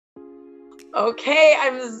Okay,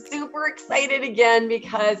 I'm super excited again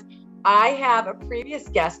because I have a previous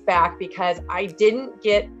guest back because I didn't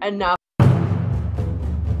get enough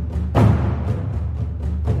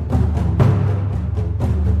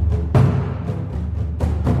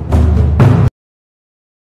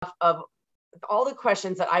of all the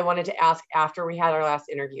questions that I wanted to ask after we had our last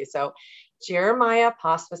interview. So Jeremiah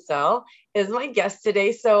Pospisil is my guest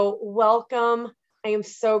today. So welcome. I am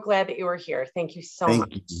so glad that you were here. Thank you so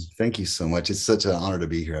much. Thank you so much. It's such an honor to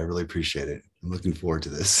be here. I really appreciate it. I'm looking forward to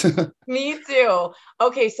this. Me too.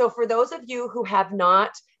 Okay, so for those of you who have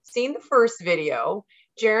not seen the first video,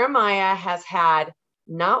 Jeremiah has had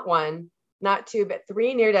not one, not two, but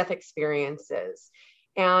three near-death experiences.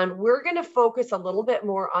 And we're going to focus a little bit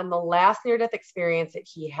more on the last near-death experience that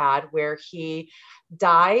he had, where he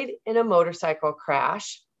died in a motorcycle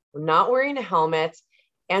crash, not wearing a helmet,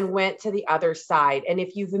 and went to the other side. And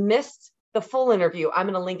if you've missed the full interview, I'm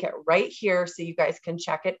going to link it right here so you guys can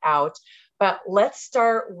check it out. But let's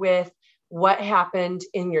start with what happened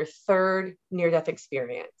in your third near-death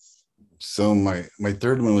experience. So my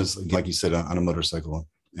third one was, like you said, on a motorcycle,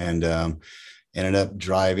 and ended up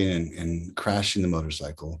driving and crashing the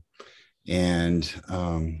motorcycle. And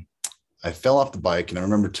I fell off the bike, and I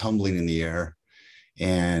remember tumbling in the air.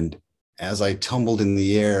 And as I tumbled in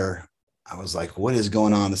the air, I was like, what is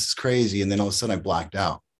going on? This is crazy. And then all of a sudden I blacked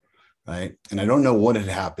out, right? And I don't know what had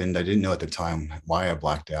happened. I didn't know at the time why I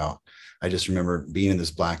blacked out. I just remember being in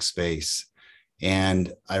this black space.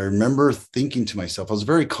 And I remember thinking to myself, I was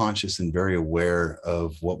very conscious and very aware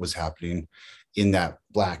of what was happening in that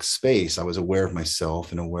black space. I was aware of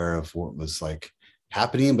myself and aware of what was like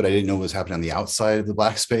happening, but I didn't know what was happening on the outside of the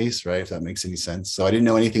black space, right? If that makes any sense. So I didn't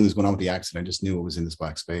know anything was going on with the accident. I just knew what was in this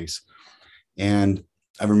black space. And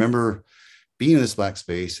I remember being in this black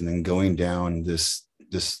space and then going down this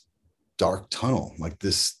dark tunnel, like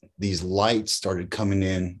these lights started coming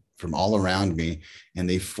in from all around me, and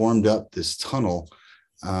they formed up this tunnel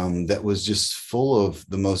that was just full of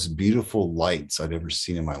the most beautiful lights I'd ever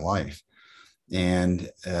seen in my life. And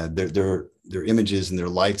they're images and they're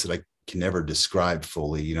lights that I can never describe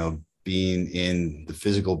fully, you know. Being in the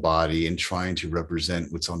physical body and trying to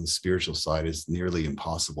represent what's on the spiritual side is nearly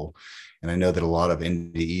impossible. And I know that a lot of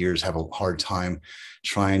NDEs have a hard time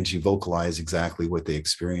trying to vocalize exactly what they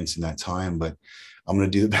experience in that time, but I'm going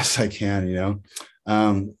to do the best I can, you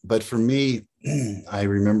know. But for me, I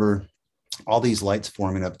remember all these lights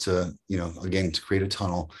forming up to, you know, again, to create a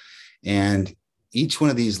tunnel. And each one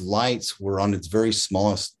of these lights were on its very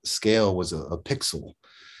smallest scale was a pixel.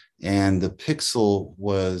 And the pixel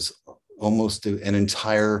was almost an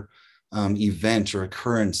entire event or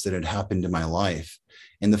occurrence that had happened in my life.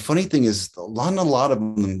 And the funny thing is, a lot of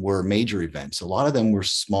them were major events. A lot of them were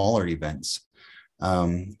smaller events.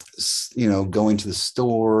 You know, going to the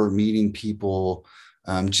store, meeting people,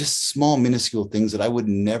 just small, minuscule things that I would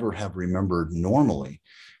never have remembered normally.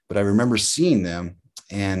 But I remember seeing them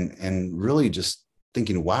and really just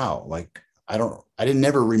thinking, wow, like I didn't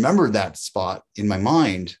never remember that spot in my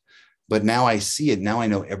mind. But now I see it. Now I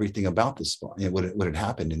know everything about this spot, what had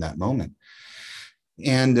happened in that moment.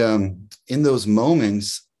 And in those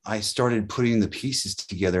moments, I started putting the pieces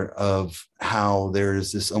together of how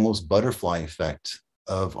there's this almost butterfly effect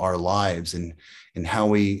of our lives and how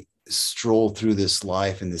we stroll through this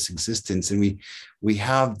life and this existence. And we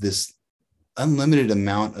have this unlimited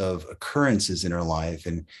amount of occurrences in our life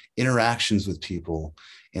and interactions with people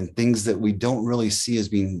and things that we don't really see as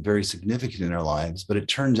being very significant in our lives. But it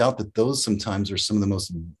turns out that those sometimes are some of the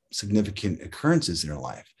most significant occurrences in our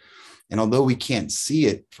life. And although we can't see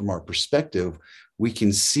it from our perspective, we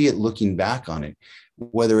can see it looking back on it,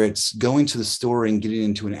 whether it's going to the store and getting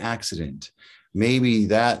into an accident. Maybe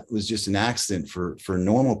that was just an accident for a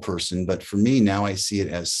normal person, but for me now I see it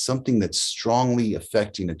as something that's strongly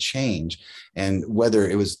affecting a change. And whether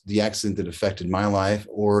it was the accident that affected my life,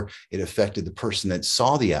 or it affected the person that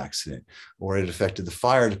saw the accident, or it affected the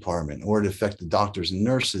fire department, or it affected doctors and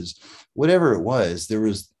nurses, whatever it was,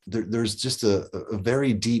 there's just a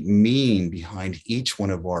very deep meaning behind each one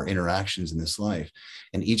of our interactions in this life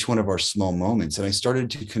and each one of our small moments. And I started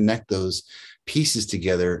to connect those pieces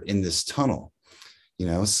together in this tunnel. You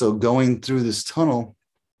know, so going through this tunnel,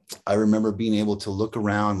 I remember being able to look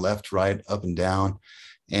around left, right, up and down,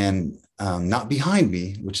 and not behind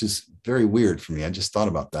me, which is very weird for me. I just thought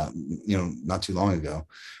about that, you know, not too long ago,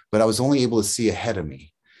 but I was only able to see ahead of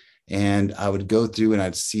me. And I would go through and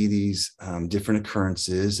I'd see these different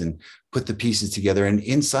occurrences and put the pieces together. And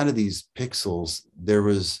inside of these pixels, there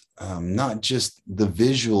was not just the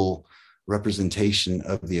visual representation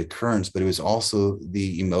of the occurrence, but it was also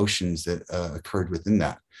the emotions that occurred within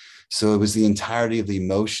that. So it was the entirety of the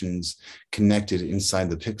emotions connected inside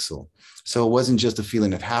the pixel. So it wasn't just a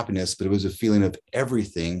feeling of happiness, but it was a feeling of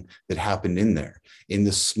everything that happened in there in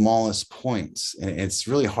the smallest points. And it's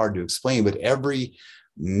really hard to explain, but every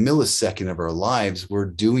millisecond of our lives, we're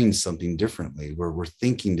doing something differently. We're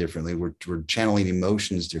thinking differently. We're channeling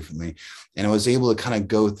emotions differently. And I was able to kind of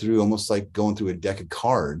go through, almost like going through a deck of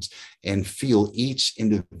cards, and feel each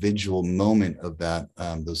individual moment of that,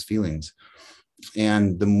 those feelings.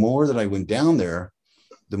 And the more that I went down there,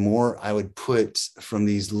 the more I would put from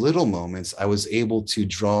these little moments, I was able to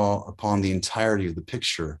draw upon the entirety of the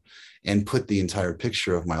picture and put the entire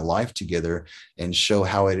picture of my life together and show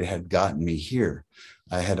how it had gotten me here.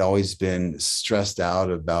 I had always been stressed out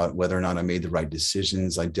about whether or not I made the right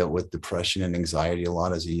decisions. I dealt with depression and anxiety a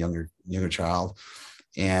lot as a younger child.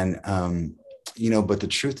 And, but the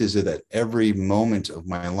truth is that every moment of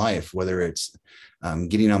my life, whether it's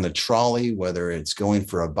getting on the trolley, whether it's going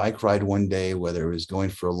for a bike ride one day, whether it was going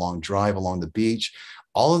for a long drive along the beach,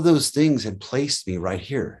 all of those things had placed me right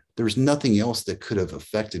here. There was nothing else that could have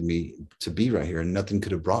affected me to be right here, and nothing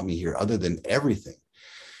could have brought me here other than everything,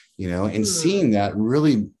 and seeing that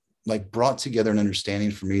really like brought together an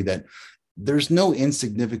understanding for me that there's no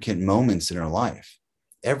insignificant moments in our life.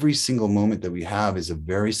 Every single moment that we have is a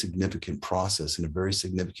very significant process and a very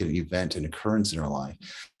significant event and occurrence in our life.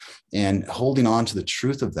 And holding on to the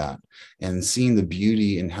truth of that and seeing the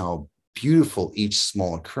beauty in how beautiful each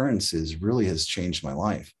small occurrence is really has changed my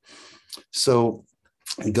life. So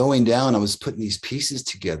going down, I was putting these pieces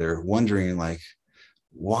together, wondering like,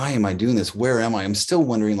 why am I doing this? Where am I? I'm still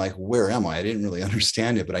wondering like, where am I? I didn't really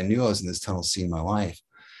understand it, but I knew I was in this tunnel seeing my life.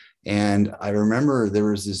 And I remember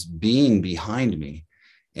there was this being behind me.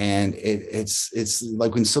 And it's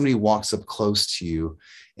like when somebody walks up close to you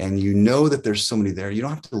and you know that there's somebody there, you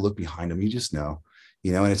don't have to look behind them. You just know,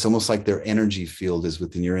 and it's almost like their energy field is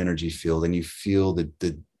within your energy field, and you feel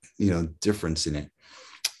the difference in it.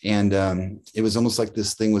 And it was almost like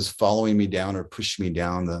this thing was following me down or pushing me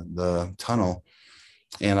down the tunnel.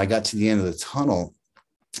 And I got to the end of the tunnel,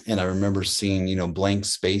 and I remember seeing, blank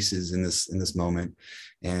spaces in this moment,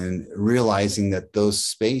 and realizing that those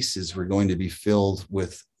spaces were going to be filled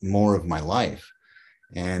with more of my life.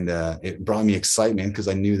 And it brought me excitement because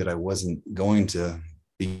I knew that I wasn't going to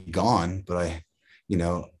be gone, but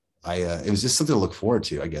it was just something to look forward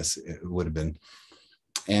to, I guess it would have been.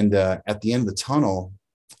 And at the end of the tunnel,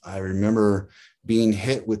 I remember being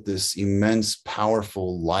hit with this immense,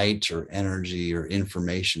 powerful light or energy or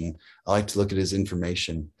information. I like to look at it as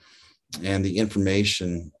information. And the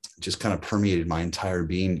information just kind of permeated my entire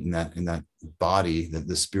being in that body,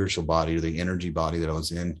 the spiritual body or the energy body that I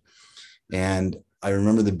was in. And I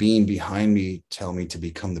remember the being behind me tell me to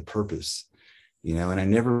become the purpose, and I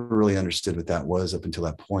never really understood what that was up until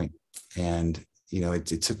that point. And,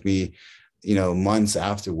 it took me, months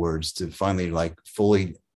afterwards to finally like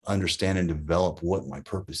fully understand and develop what my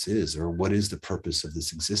purpose is, or what is the purpose of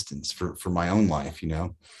this existence for my own life,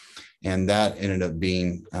 And that ended up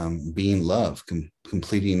being love,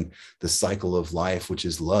 completing the cycle of life, which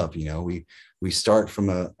is love. We start from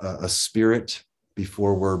a spirit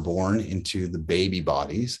before we're born into the baby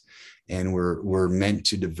bodies, and we're meant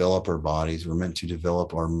to develop our bodies. We're meant to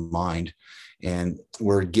develop our mind, and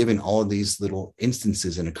we're given all of these little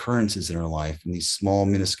instances and occurrences in our life in these small,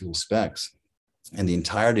 minuscule specks. And the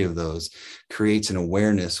entirety of those creates an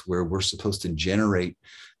awareness where we're supposed to generate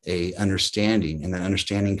a understanding, and that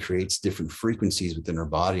understanding creates different frequencies within our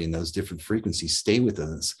body, and those different frequencies stay with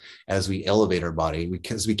us as we elevate our body,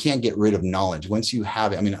 because we can't get rid of knowledge once you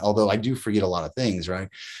have it. Although I do forget a lot of things, right?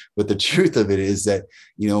 But the truth of it is that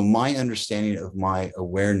my understanding of my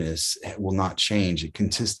awareness will not change. It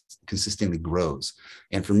consistently grows.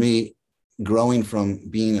 And for me, growing from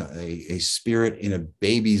being a spirit in a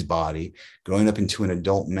baby's body, growing up into an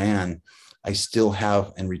adult man, I still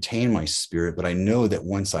have and retain my spirit, but I know that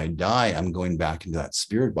once I die, I'm going back into that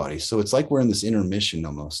spirit body. So it's like we're in this intermission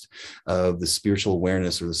almost of the spiritual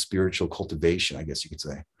awareness, or the spiritual cultivation, I guess you could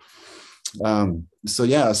say.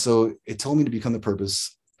 So it told me to become the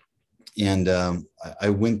purpose. And I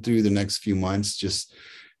went through the next few months just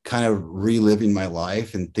kind of reliving my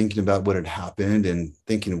life and thinking about what had happened, and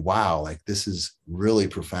thinking, wow, like this is really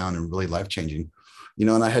profound and really life-changing.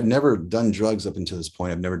 And I had never done drugs up until this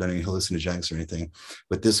point. I've never done any hallucinogenics or anything,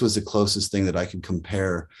 but this was the closest thing that I could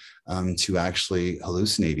compare to actually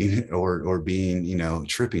hallucinating or being,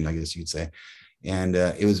 tripping, I guess you'd say. And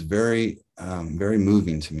it was very, very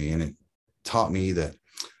moving to me. And it taught me that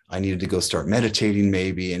I needed to go start meditating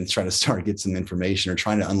maybe, and try to get some information, or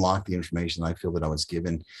trying to unlock the information I feel that I was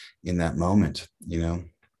given in that moment,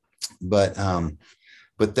 But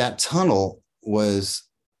that tunnel was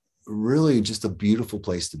really just a beautiful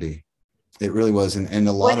place to be. It really was. And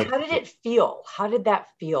a lot how did it feel? How did that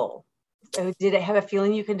feel? Did it have a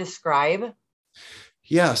feeling you can describe?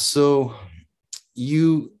 Yeah. So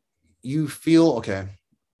you feel, okay,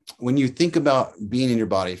 when you think about being in your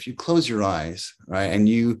body, if you close your eyes, right, and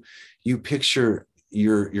you picture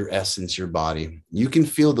your essence, your body, you can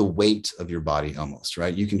feel the weight of your body almost,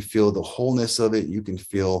 right? You can feel the wholeness of it. You can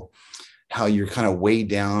feel how you're kind of weighed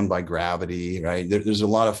down by gravity, right? There's a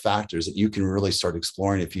lot of factors that you can really start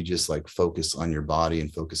exploring if you just like focus on your body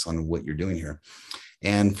and focus on what you're doing here.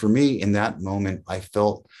 And for me, in that moment, I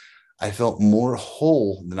felt more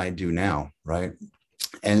whole than I do now, right?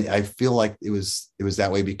 And I feel like it was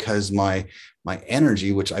that way because my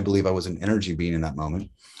energy, which I believe I was an energy being in that moment,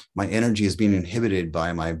 my energy is being inhibited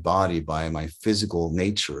by my body, by my physical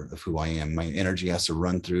nature of who I am. My energy has to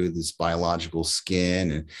run through this biological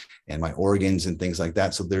skin and my organs and things like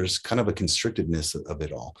that. So there's kind of a constrictedness of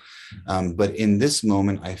it all. But in this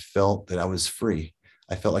moment, I felt that I was free.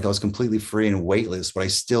 I felt like I was completely free and weightless, but I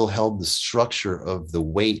still held the structure of the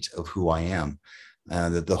weight of who I am,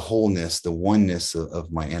 the wholeness, the oneness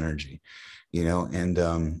of my energy,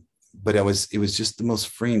 and but it was just the most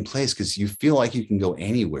freeing place because you feel like you can go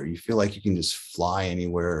anywhere. You feel like you can just fly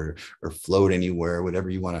anywhere or float anywhere, whatever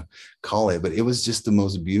you want to call it. But it was just the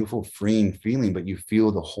most beautiful, freeing feeling, but you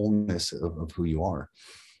feel the wholeness of who you are,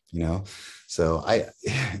 So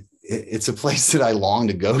it's a place that I long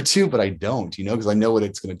to go to, but I don't, because I know what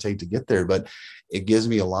it's going to take to get there. But it gives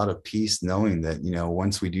me a lot of peace knowing that,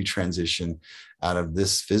 once we do transition out of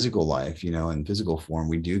this physical life, in physical form,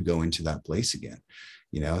 we do go into that place again,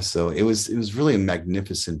 so it was really a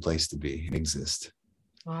magnificent place to be and exist.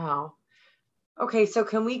 Wow. Okay. So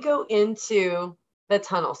can we go into the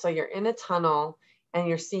tunnel? So you're in a tunnel and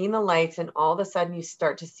you're seeing the lights and all of a sudden you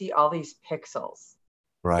start to see all these pixels.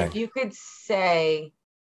 Right. If you could say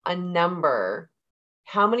a number,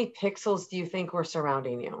 how many pixels do you think were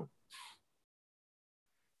surrounding you?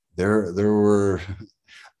 There were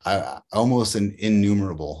almost an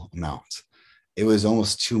innumerable amount. It was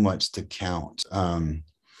almost too much to count.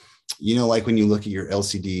 Like when you look at your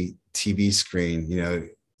LCD TV screen,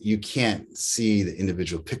 you can't see the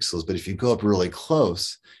individual pixels, but if you go up really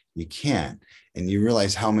close, you can, and you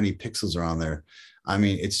realize how many pixels are on there. I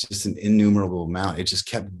mean, it's just an innumerable amount. It just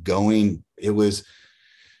kept going. It was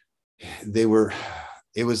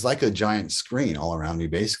like a giant screen all around me,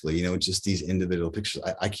 basically, just these individual pictures.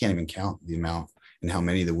 I can't even count the amount and how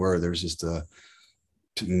many there were. There's just a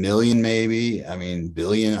million, maybe. I mean,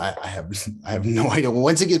 billion. I have no idea.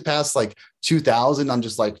 Once it gets past like 2000, I'm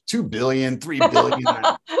just like 2 billion, 3 billion.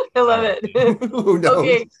 I love it. Who knows?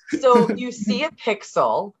 Okay, so you see a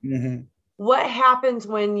pixel. Mm-hmm. What happens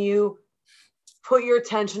when you put your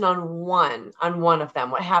attention on one of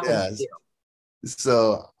them? What happens to you?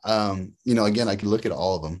 So, again, I could look at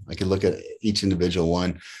all of them. I could look at each individual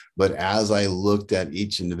one, but as I looked at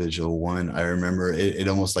each individual one, I remember it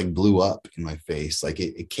almost like blew up in my face. Like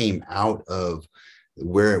it came out of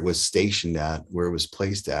where it was stationed at, where it was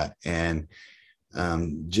placed at, and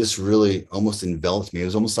just really almost enveloped me. It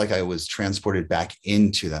was almost like I was transported back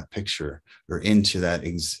into that picture or into that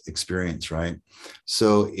experience, right?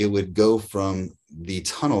 So it would go from the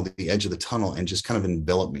tunnel, the edge of the tunnel, and just kind of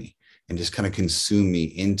envelop me and just kind of consume me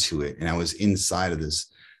into it. And I was inside of this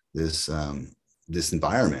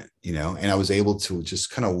environment, and I was able to just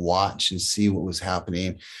kind of watch and see what was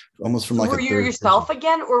happening almost from like were you yourself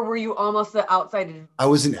again, or were you almost the outsider? I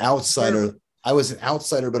was an outsider.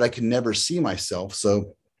 But I could never see myself.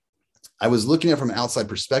 So I was looking at it from an outside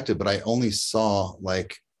perspective, but I only saw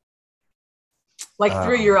like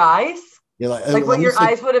through your eyes. Yeah, like what your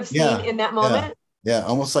eyes would have seen in that moment. Yeah,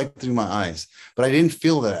 almost like through my eyes. But I didn't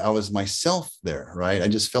feel that I was myself there, right? I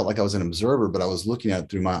just felt like I was an observer, but I was looking at it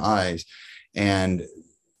through my eyes. And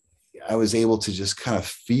I was able to just kind of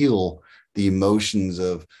feel the emotions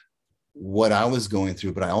of what I was going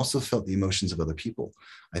through, but I also felt the emotions of other people.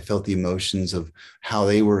 I felt the emotions of how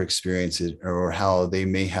they were experiencing it, or how they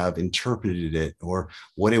may have interpreted it, or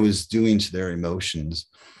what it was doing to their emotions,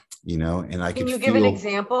 and I could feel. Can you give an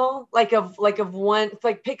example, like of one,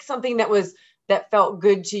 like pick something that felt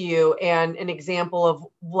good to you, and an example of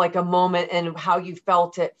like a moment and how you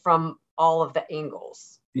felt it from all of the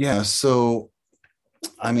angles? Yeah. So,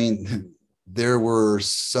 I mean, there were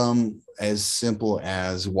some as simple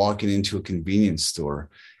as walking into a convenience store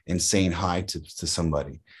and saying hi to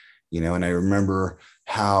somebody, and I remember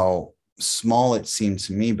how small it seemed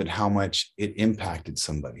to me, but how much it impacted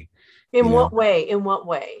somebody. In what way? In what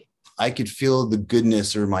way? I could feel the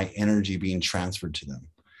goodness or my energy being transferred to them.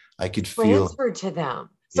 I could feel transferred to them.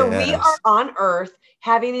 So we are on Earth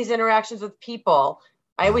having these interactions with people.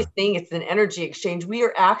 I always think it's an energy exchange. We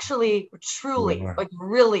are actually We truly, are. like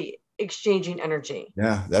really exchanging energy.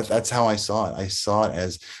 Yeah, that's how I saw it. I saw it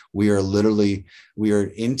as we are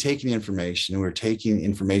intaking information. We're taking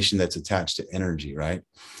information that's attached to energy, right?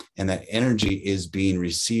 And that energy is being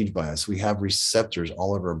received by us. We have receptors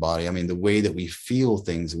all over our body. I mean, the way that we feel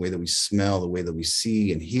things, the way that we smell, the way that we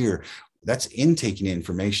see and hear, that's intaking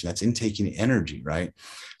information. That's intaking energy, right?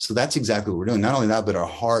 So that's exactly what we're doing. Not only that, but our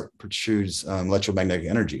heart protrudes electromagnetic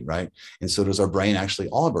energy, right? And so does our brain. Actually,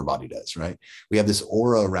 all of our body does, right? We have this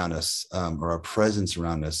aura around us, or our presence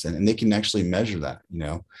around us, and they can actually measure that, you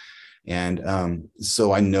know. And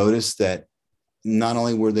so I noticed that not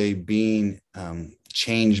only were they being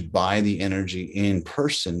changed by the energy in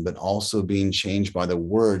person, but also being changed by the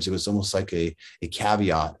words. It was almost like a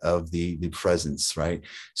caveat of the presence, right?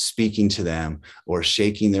 Speaking to them or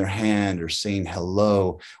shaking their hand or saying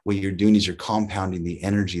hello. What you're doing is you're compounding the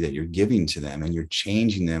energy that you're giving to them, and you're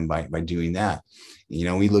changing them by doing that. You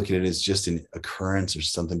know, we look at it as just an occurrence or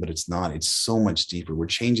something, but it's not. It's so much deeper. We're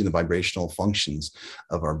changing the vibrational functions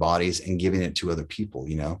of our bodies and giving it to other people,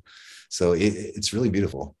 you know? So it's really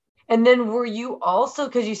beautiful. And then were you also,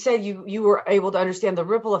 because you said you were able to understand the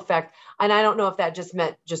ripple effect, and I don't know if that just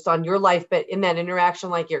meant just on your life, but in that interaction,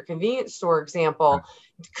 like your convenience store example,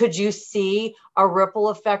 could you see a ripple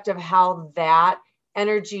effect of how that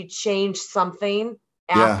energy changed something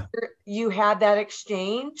Yeah. after you had that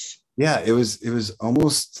exchange? Yeah. It was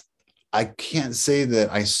almost, I can't say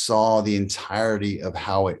that I saw the entirety of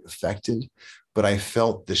how it affected, but I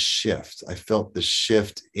felt the shift. I felt the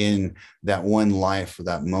shift in that one life or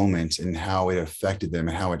that moment, and how it affected them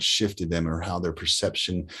and how it shifted them, or how their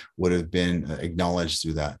perception would have been acknowledged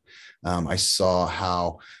through that. I saw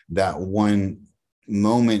how that one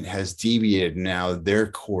moment has deviated now their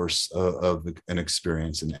course of an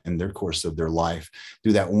experience, and their course of their life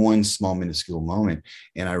through that one small minuscule moment.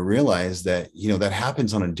 And I realized that, you know, that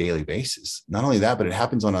happens on a daily basis. Not only that, but it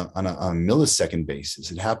happens on a millisecond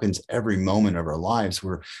basis. It happens every moment of our lives.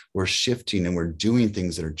 We're shifting and we're doing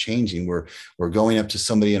things that are changing. We're going up to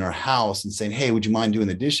somebody in our house and saying, hey, would you mind doing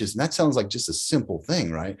the dishes? And that sounds like just a simple thing,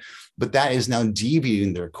 right? But that is now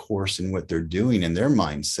deviating their course in what they're doing in their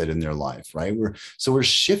mindset in their life, right? We're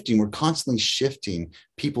shifting, we're constantly shifting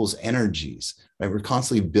people's energies, right? We're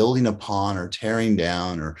constantly building upon or tearing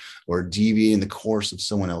down or deviating the course of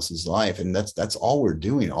someone else's life. And that's all we're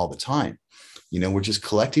doing all the time. You know, we're just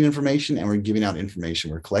collecting information and we're giving out information.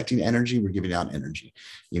 We're collecting energy, we're giving out energy,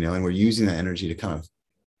 you know, and we're using that energy to kind of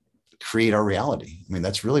create our reality. I mean,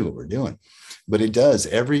 that's really what we're doing. But it does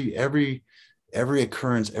every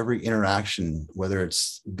occurrence, every interaction, whether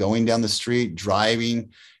it's going down the street,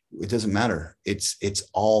 driving, it doesn't matter. It's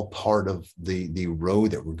all part of the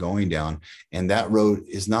road that we're going down. And that road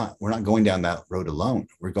is not, we're not going down that road alone.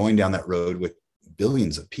 We're going down that road with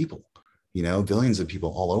billions of people, you know, billions of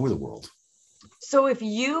people all over the world. So if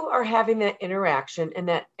you are having that interaction and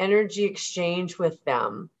that energy exchange with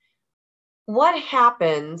them, what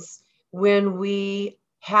happens when we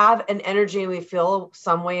have an energy and we feel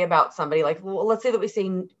some way about somebody? Like, well, let's say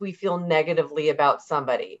that we feel negatively about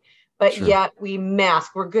somebody, but Sure. yet we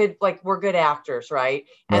mask. We're good, like we're good actors, right?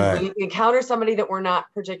 And Right. we encounter somebody that we're not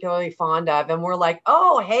particularly fond of, and we're like,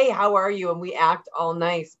 "Oh, hey, how are you?" And we act all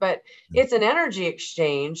nice, but it's an energy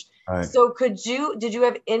exchange. Right. So, did you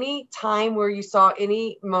have any time where you saw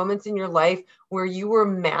any moments in your life where you were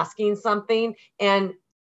masking something and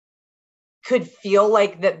could feel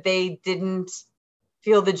like that they didn't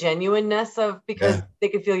feel the genuineness of, because Yeah. they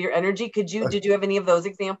could feel your energy? Did you have any of those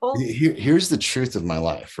examples? Here's the truth of my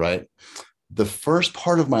life, right? The first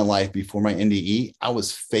part of my life before my NDE, I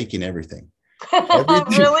was faking everything.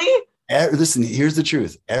 Everything. Really? Listen, here's the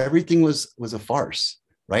truth. Everything was a farce,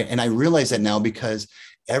 right? And I realize that now, because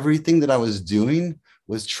everything that I was doing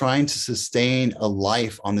was trying to sustain a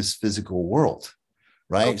life on this physical world,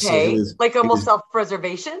 right? So it Okay. was Like it almost was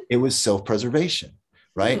self-preservation? it was self-preservation,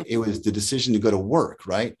 Hmm. right? It was the decision to go to work,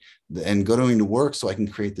 right? And going to work so I can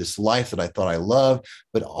create this life that I thought I loved.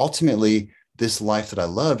 But ultimately, this life that I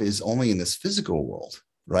love is only in this physical world,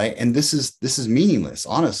 right? And this is meaningless,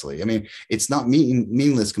 honestly. I mean, it's not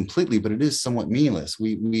meaningless completely, but it is somewhat meaningless.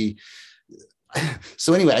 We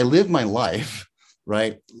so anyway, I live my life,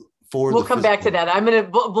 right, for We'll the come back to physical.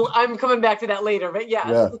 that. I'm coming back to that later, but yes.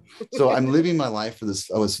 Yeah. So I'm living my life for this.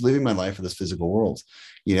 I was living my life for this physical world,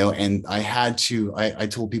 you know, and I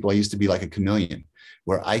told people I used to be like a chameleon,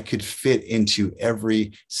 where I could fit into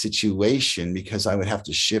every situation because I would have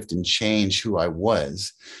to shift and change who I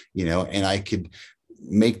was, you know, and I could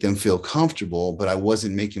make them feel comfortable, but I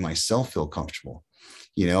wasn't making myself feel comfortable.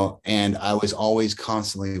 and I was always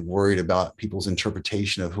constantly worried about people's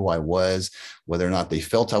interpretation of who I was, whether or not they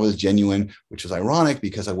felt I was genuine, which was ironic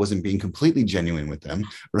because I wasn't being completely genuine with them,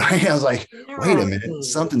 right? I was like, wait a minute, Interesting.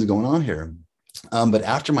 something's going on here. But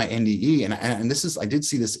after my NDE, and this is, I did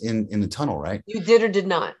see this in the tunnel, right? You did or did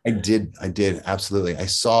not? I did, absolutely. I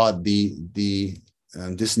saw the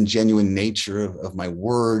disingenuine nature of my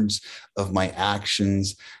words, of my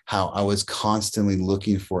actions, how I was constantly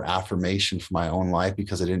looking for affirmation for my own life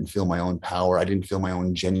because I didn't feel my own power. I didn't feel my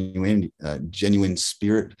own genuine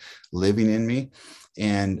spirit living in me.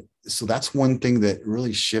 And so that's one thing that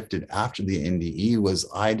really shifted after the NDE was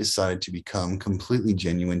I decided to become completely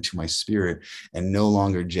genuine to my spirit and no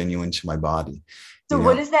longer genuine to my body. So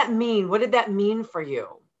what does that mean? What did that mean for you?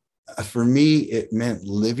 For me, it meant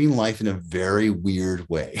living life in a very weird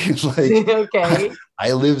way. Like Okay.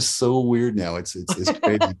 I live so weird now. It's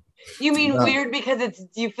crazy. You mean Uh, weird because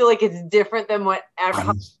do you feel like it's different than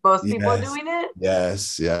how most people are yes, doing it?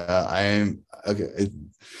 yes, yeah. I'm okay.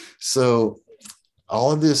 So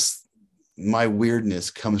all of this, my weirdness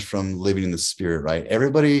comes from living in the spirit, right?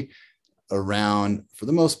 Everybody around, for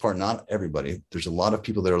the most part, not everybody, there's a lot of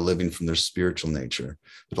people that are living from their spiritual nature,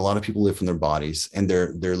 but a lot of people live from their bodies, and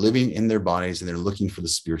they're living in their bodies and they're looking for the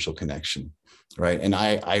spiritual connection, right? And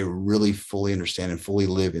I really fully understand and fully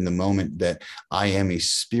live in the moment that I am a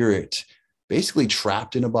spirit basically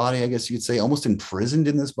trapped in a body, I guess you could say, almost imprisoned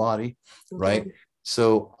in this body, right? Okay.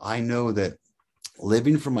 So I know that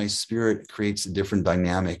living from my spirit creates a different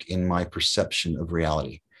dynamic in my perception of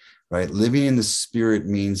reality, right? Living in the spirit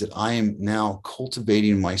means that I am now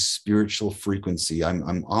cultivating my spiritual frequency.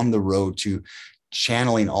 I'm on the road to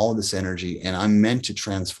channeling all of this energy, and I'm meant to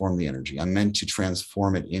transform the energy. I'm meant to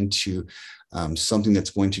transform it into something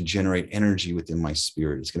that's going to generate energy within my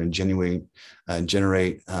spirit. It's going to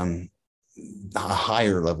generate a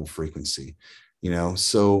higher level frequency,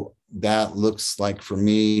 so that looks like for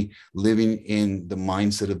me living in the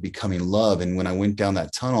mindset of becoming love. And when I went down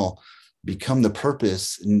that tunnel, become the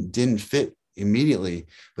purpose didn't fit immediately,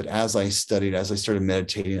 but as I studied, as I started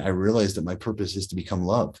meditating, I realized that my purpose is to become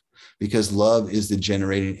love, because love is the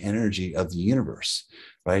generating energy of the universe,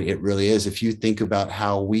 right? It really is. If you think about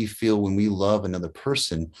how we feel when we love another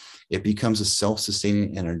person, it becomes a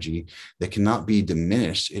self-sustaining energy that cannot be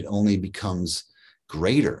diminished. It only becomes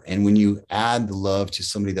greater. And when you add the love to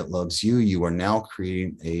somebody that loves you, you are now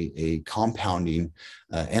creating a compounding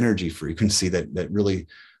energy frequency that really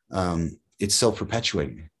it's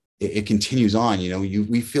self-perpetuating. It continues on.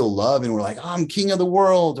 We feel love and we're like, oh, I'm king of the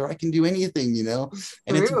world, or I can do anything, and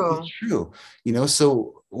it's True. true.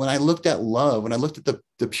 So when I looked at love, when I looked at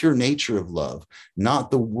the pure nature of love,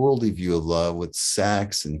 not the worldly view of love with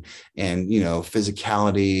sex and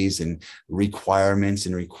physicalities and requirements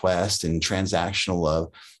and requests and transactional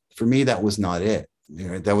love, for me that was not it.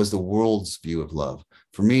 That was the world's view of love.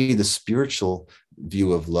 For me, the spiritual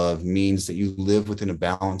view of love means that you live within a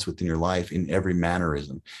balance within your life in every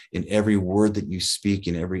mannerism, in every word that you speak,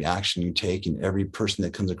 in every action you take, in every person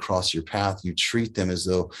that comes across your path. You treat them as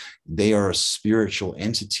though they are a spiritual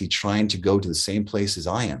entity trying to go to the same place as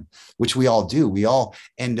I am, which we all do. We all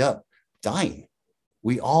end up dying.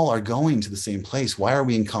 We all are going to the same place. Why are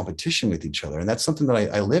we in competition with each other? And that's something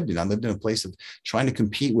that I lived in. I lived in a place of trying to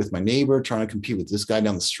compete with my neighbor, trying to compete with this guy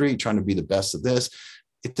down the street, trying to be the best of this.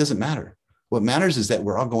 It doesn't matter. What matters is that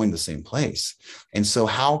we're all going to the same place. And so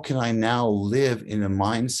how can I now live in a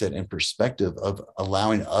mindset and perspective of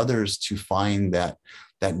allowing others to find that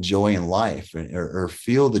joy in life, or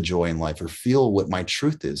feel the joy in life, or feel what my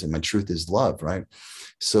truth is? And my truth is love, right?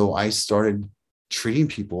 So I started treating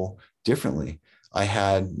people differently. I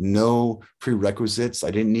had no prerequisites.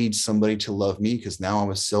 I didn't need somebody to love me, because now I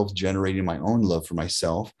was self-generating my own love for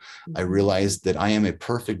myself. I realized that I am a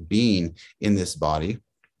perfect being in this body,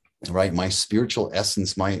 right? My spiritual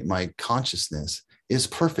essence, my consciousness is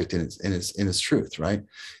perfect in its truth, right?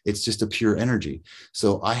 It's just a pure energy.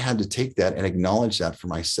 So I had to take that and acknowledge that for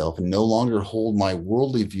myself, and no longer hold my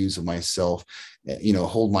worldly views of myself,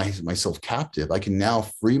 hold myself captive. I can now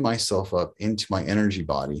free myself up into my energy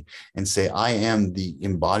body and say, I am the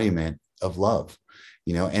embodiment of love.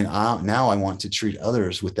 And now I want to treat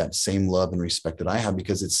others with that same love and respect that I have,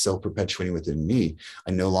 because it's self-perpetuating within me.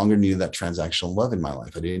 I no longer needed that transactional love in my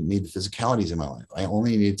life. I didn't need the physicalities in my life. I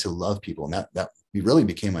only needed to love people. And that really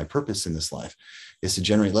became my purpose in this life, is to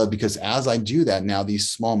generate love. Because as I do that now, these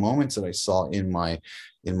small moments that I saw in my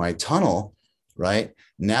tunnel right?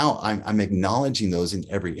 Now I'm acknowledging those in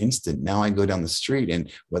every instant. Now I go down the street,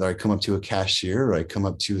 and whether I come up to a cashier or I come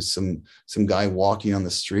up to some guy walking on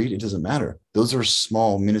the street, it doesn't matter. Those are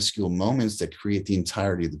small, minuscule moments that create the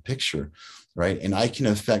entirety of the picture, right? And I can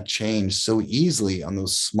affect change so easily on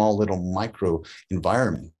those small little micro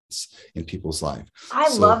environments in people's life. I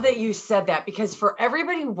So love that you said that, because for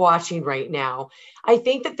everybody watching right now, I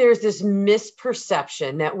think that there's this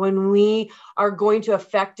misperception that when we are going to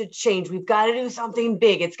affect a change, we've got to do something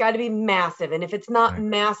big. It's got to be massive. And if it's not right,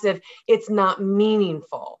 massive, it's not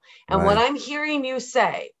meaningful. And what right, I'm hearing you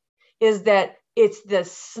say is that it's the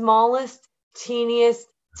smallest, teeniest,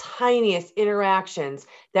 tiniest interactions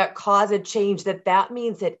that cause a change, that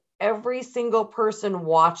means that every single person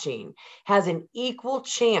watching has an equal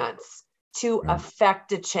chance to right.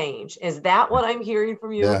 affect a change. Is that what I'm hearing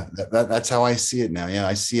from you? Yeah, that's how I see it now. Yeah,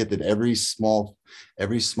 I see it that every small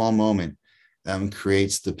moment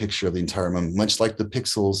creates the picture of the entire moment, much like the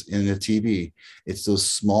pixels in a TV. It's those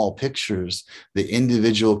small pictures, the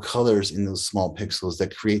individual colors in those small pixels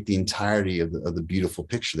that create the entirety of the beautiful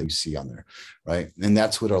picture that you see on there, right? And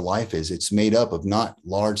that's what our life is. It's made up of not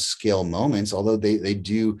large scale moments, although they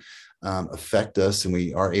do affect us and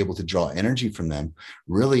we are able to draw energy from them.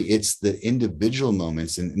 Really, it's the individual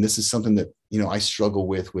moments. And this is something that, I struggle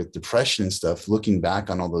with depression and stuff, looking back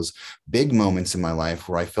on all those big moments in my life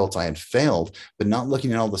where I felt I had failed, but not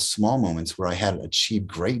looking at all the small moments where I had achieved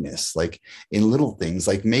greatness, like in little things,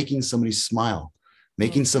 like making somebody smile,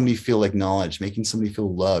 making somebody feel acknowledged, making somebody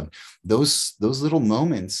feel loved. Those little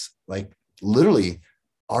moments, like literally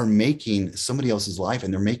are making somebody else's life,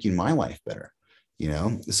 and they're making my life better.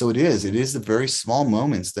 So it is the very small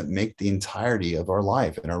moments that make the entirety of our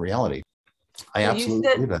life and our reality. I So you absolutely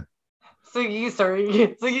said, believe that. so you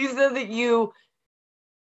said that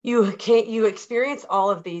you experience all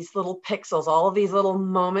of these little pixels, all of these little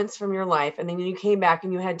moments from your life, and then you came back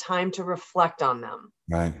and you had time to reflect on them.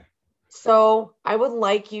 Right. So I would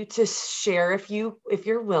like you to share, if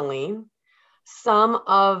you're willing, some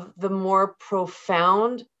of the more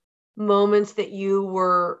profound moments that you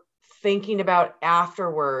were thinking about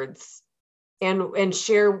afterwards, and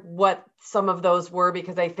share what some of those were,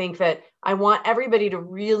 because I think that I want everybody to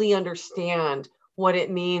really understand what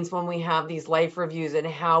it means when we have these life reviews and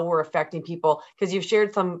how we're affecting people, because you've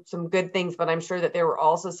shared some good things, but I'm sure that there were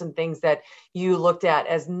also some things that you looked at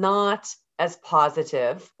as not as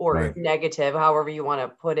positive or Right. negative, however you want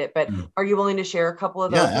to put it. But Mm. are you willing to share a couple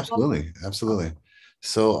of Yeah, those with us? absolutely. Absolutely.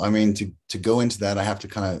 So, I mean, to go into that, I have to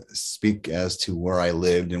kind of speak as to where I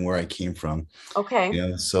lived and where I came from.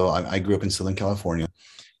 Okay. So I grew up in Southern California,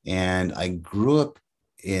 and I grew up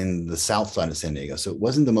in the south side of San Diego. So it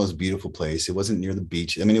wasn't the most beautiful place. It wasn't near the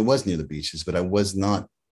beach. I mean, it was near the beaches, but I was not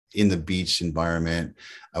in the beach environment.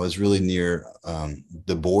 I was really near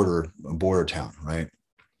the border town, right?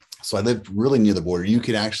 So I lived really near the border. You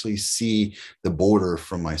could actually see the border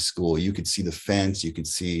from my school. You could see the fence. You could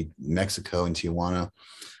see Mexico and Tijuana.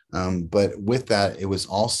 But with that, it was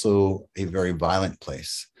also a very violent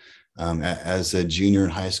place. As a junior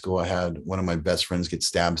in high school, I had one of my best friends get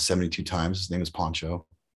stabbed 72 times. His name was Poncho.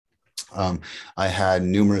 I had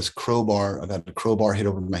I've had a crowbar hit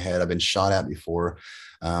over my head. I've been shot at before.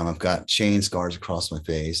 I've got chain scars across my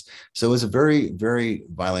face. So it was a very, very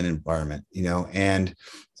violent environment, and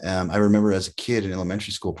I remember as a kid in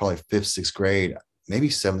elementary school, probably fifth, sixth grade, maybe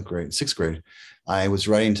seventh grade, sixth grade, I was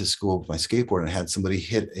riding to school with my skateboard and I had somebody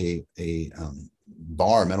hit a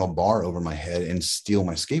metal bar over my head and steal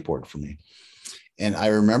my skateboard from me. And I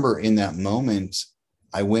remember in that moment,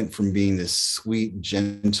 I went from being this sweet,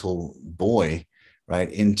 gentle boy,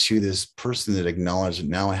 right, into this person that acknowledged that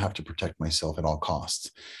now I have to protect myself at all costs.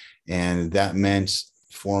 And that meant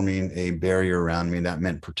forming a barrier around me. That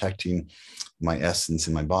meant protecting my essence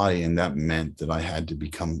in my body. And that meant that I had to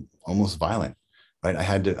become almost violent, right? I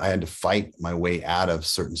had to fight my way out of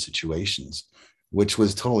certain situations, which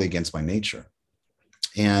was totally against my nature.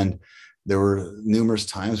 And there were numerous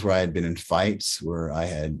times where I had been in fights where I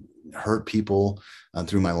had hurt people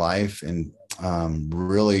through my life. And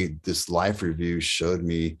really, this life review showed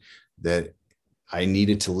me that I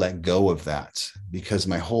needed to let go of that, because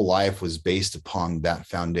my whole life was based upon that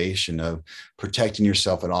foundation of protecting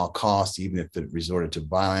yourself at all costs, even if it resorted to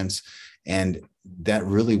violence. And that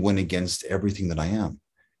really went against everything that I am.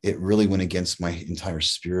 It really went against my entire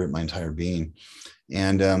spirit, my entire being.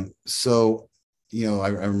 And so, I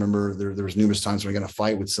remember there was numerous times when I got in a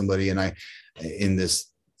fight with somebody, and in this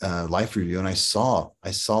life review, and I saw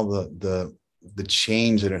the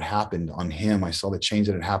change that had happened on him. I saw the change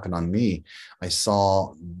that had happened on me. I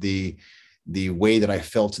saw the the way that I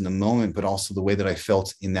felt in the moment, but also the way that I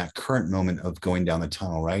felt in that current moment of going down the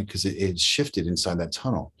tunnel, right? Because it shifted inside that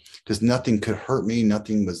tunnel, because nothing could hurt me.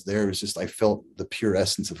 Nothing was there. It was just, I felt the pure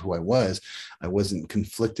essence of who I was. I wasn't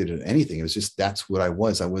conflicted at anything. It was just, that's what I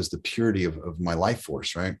was. I was the purity of my life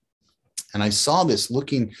force, right? And I saw this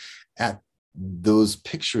looking at those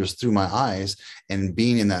pictures through my eyes and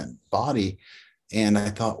being in that body. And I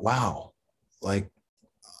thought, wow, like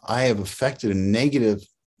I have affected a negative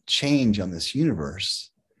change on this universe.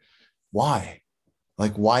 Why?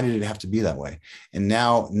 Like, why did it have to be that way? And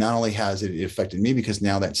now, not only has it affected me, because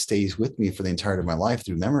now that stays with me for the entirety of my life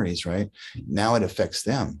through memories, right? Now it affects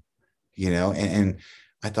them, and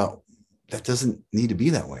I thought, that doesn't need to be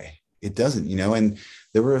that way. It doesn't, and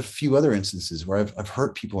there were a few other instances where I've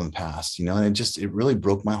hurt people in the past, and it really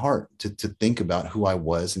broke my heart to think about who I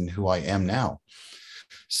was and who I am now.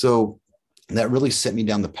 So that really set me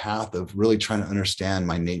down the path of really trying to understand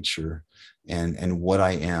my nature and what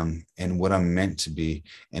I am and what I'm meant to be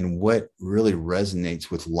and what really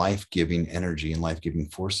resonates with life-giving energy and life-giving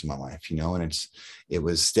force in my life, and it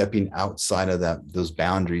was stepping outside of those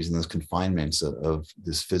boundaries and those confinements of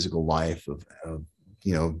this physical life of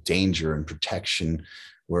danger and protection,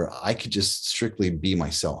 where I could just strictly be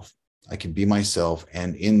myself. I could be myself.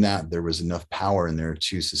 And in that, there was enough power in there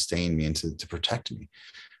to sustain me and to protect me.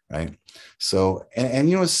 Right. So,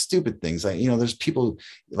 and stupid things like, there's people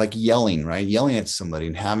like yelling, right? Yelling at somebody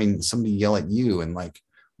and having somebody yell at you. And like,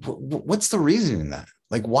 what's the reason in that?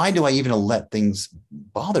 Like, why do I even let things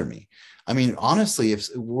bother me? I mean, honestly, if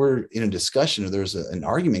we're in a discussion or there's an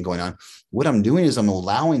argument going on, what I'm doing is I'm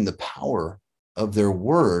allowing the power of their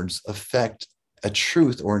words affect a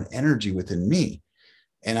truth or an energy within me.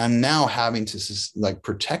 And I'm now having to like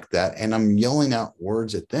protect that. And I'm yelling out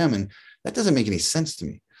words at them. And that doesn't make any sense to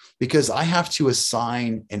me, because I have to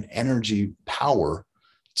assign an energy power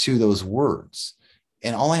to those words.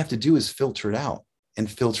 And all I have to do is filter it out and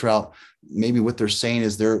filter out maybe what they're saying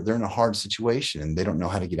is they're in a hard situation and they don't know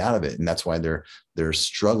how to get out of it. And that's why they're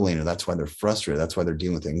struggling, or that's why they're frustrated. That's why they're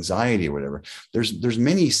dealing with anxiety or whatever. There's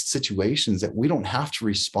many situations that we don't have to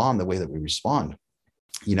respond the way that we respond,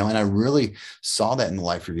 and I really saw that in the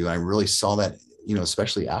life review. And I really saw that,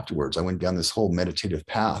 especially afterwards. I went down this whole meditative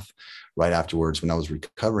path right afterwards when I was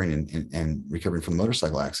recovering and recovering from the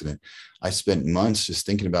motorcycle accident. I spent months just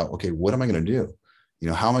thinking about, okay, what am I going to do?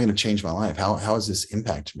 How am I going to change my life? How has this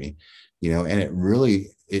impacted me? And it really,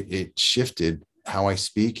 it shifted how I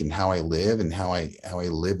speak and how I live and how I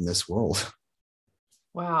live in this world.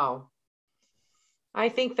 Wow. I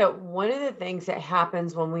think that one of the things that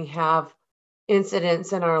happens when we have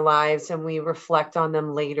incidents in our lives and we reflect on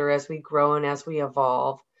them later as we grow and as we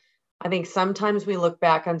evolve, I think sometimes we look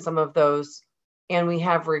back on some of those and we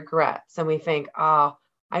have regrets and we think, I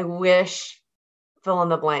wish fill in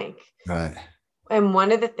the blank. Right. And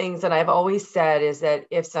one of the things that I've always said is that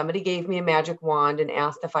if somebody gave me a magic wand and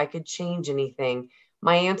asked if I could change anything,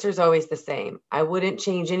 my answer is always the same. I wouldn't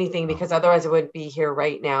change anything, because otherwise I wouldn't be here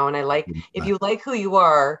right now. And if you like who you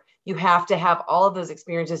are, you have to have all of those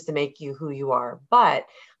experiences to make you who you are. But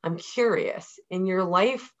I'm curious, in your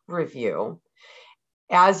life review,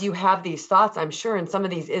 as you have these thoughts, I'm sure in some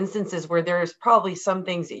of these instances where there's probably some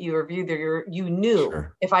things that you reviewed that you knew,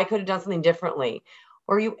 sure, if I could have done something differently,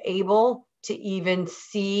 were you able to even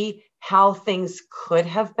see how things could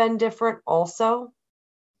have been different also?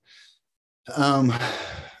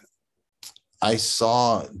 I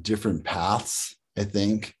saw different paths, I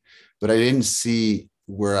think, but I didn't see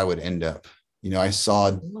where I would end up. I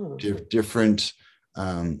saw different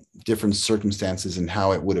circumstances and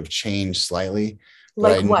how it would have changed slightly.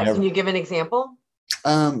 Like what? Can you give an example?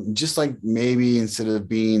 Just like maybe instead of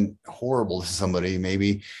being horrible to somebody,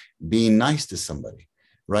 maybe being nice to somebody,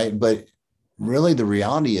 right? But really the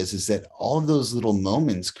reality is that all of those little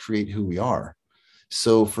moments create who we are.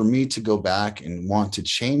 So for me to go back and want to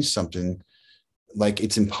change something, like,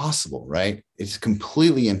 it's impossible, right? It's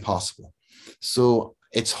completely impossible. So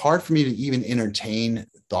it's hard for me to even entertain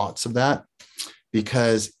thoughts of that,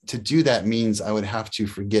 because to do that means I would have to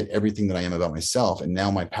forget everything that I am about myself. And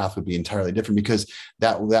now my path would be entirely different, because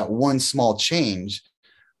that one small change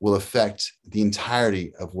will affect the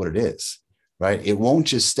entirety of what it is, right? It won't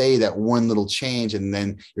just stay that one little change and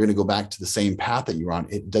then you're going to go back to the same path that you're on.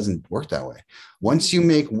 It doesn't work that way. Once you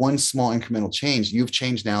make one small incremental change, you've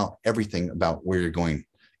changed now everything about where you're going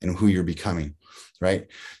and who you're becoming, right?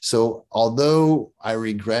 So although I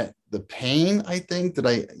regret the pain, I think that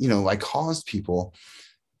I caused people,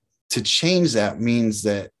 to change that means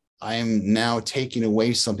that I'm now taking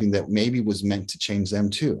away something that maybe was meant to change them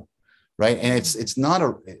too, right? And it's not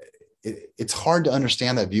it's hard to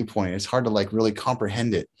understand that viewpoint. It's hard to like really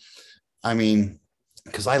comprehend it. I mean,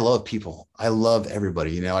 because I love people. I love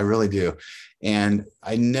everybody, I really do. And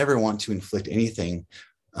I never want to inflict anything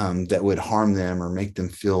that would harm them or make them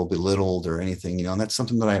feel belittled or anything, and that's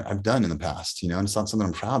something that I've done in the past, and it's not something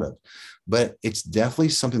I'm proud of, but it's definitely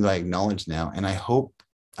something that I acknowledge now. And I hope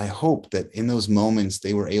that in those moments,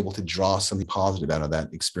 they were able to draw something positive out of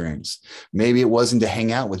that experience. Maybe it wasn't to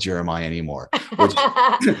hang out with Jeremiah anymore, which,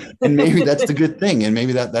 and maybe that's the good thing. And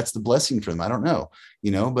maybe that's the blessing for them. I don't know,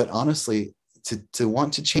 but honestly, to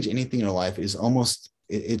want to change anything in your life is almost,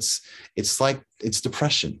 it's like, it's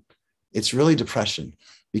depression. It's really depression,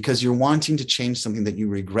 because you're wanting to change something that you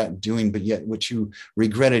regret doing, but yet what you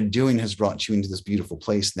regretted doing has brought you into this beautiful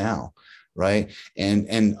place now. Right.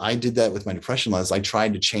 And I did that with my depression levels. I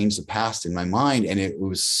tried to change the past in my mind, and it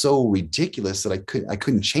was so ridiculous that I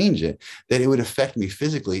couldn't change it, that it would affect me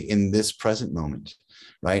physically in this present moment.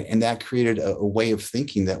 Right. And that created a way of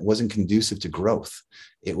thinking that wasn't conducive to growth.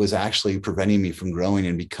 It was actually preventing me from growing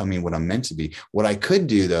and becoming what I'm meant to be. What I could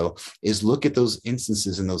do, though, is look at those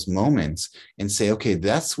instances and those moments and say, okay,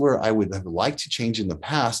 that's where I would have liked to change in the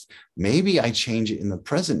past. Maybe I change it in the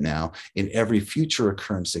present now in every future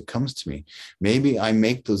occurrence that comes to me. Maybe I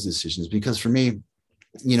make those decisions, because for me,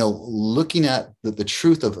 looking at the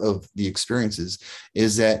truth of the experiences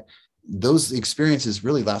is that those experiences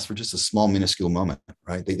really last for just a small, minuscule moment,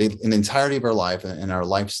 right? They in the entirety of our life and our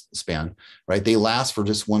lifespan, right? They last for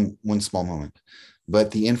just one small moment.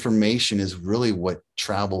 But the information is really what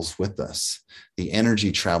travels with us. The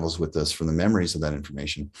energy travels with us from the memories of that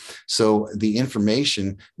information. So the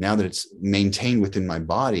information, now that it's maintained within my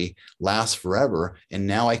body, lasts forever. And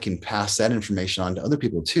now I can pass that information on to other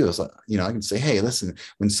people too. It's like, I can say, hey, listen,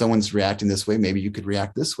 when someone's reacting this way, maybe you could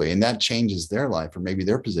react this way. And that changes their life, or maybe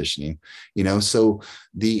their positioning, so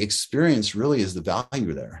the experience really is the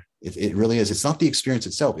value there. It really is. It's not the experience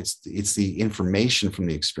itself. It's the information from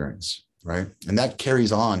the experience. Right. And that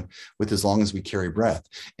carries on with as long as we carry breath.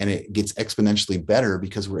 And it gets exponentially better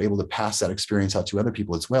because we're able to pass that experience out to other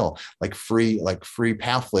people as well, like free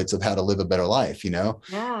pamphlets of how to live a better life,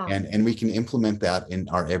 Yeah. and we can implement that in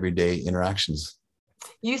our everyday interactions.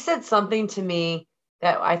 You said something to me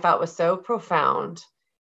that I thought was so profound.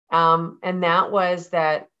 And that was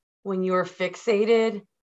that when you were fixated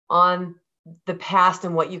on the past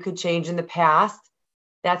and what you could change in the past,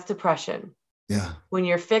 that's depression. Yeah. When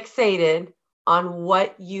you're fixated on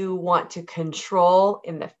what you want to control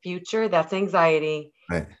in the future, that's anxiety.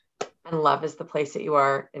 Right. And love is the place that you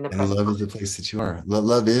are in the present. And love is the place that you are.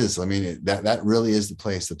 Love is, that really is the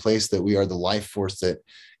place that we are, the life force that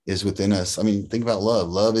is within us. Think about love.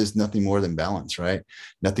 Love is nothing more than balance, right?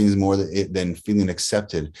 Nothing's more than feeling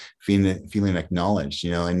accepted, feeling acknowledged,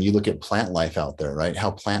 and you look at plant life out there, right?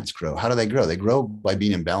 How plants grow. How do they grow? They grow by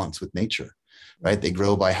being in balance with nature. Right? They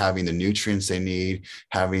grow by having the nutrients they need,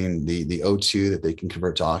 having the O2 that they can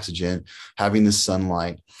convert to oxygen, having the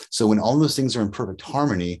sunlight. So when all those things are in perfect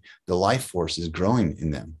harmony, the life force is growing in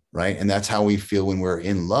them, right? And that's how we feel when we're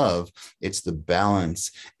in love. It's the balance,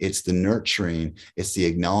 it's the nurturing, it's the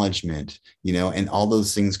acknowledgement, and all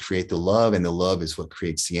those things create the love, and the love is what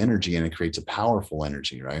creates the energy, and it creates a powerful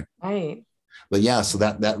energy, right? Right. But yeah, so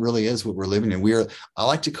that really is what we're living in. we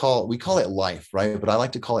call it life, right? But I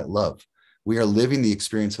like to call it love. We are living the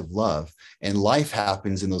experience of love, and life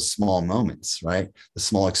happens in those small moments, right? The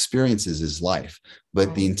small experiences is life, but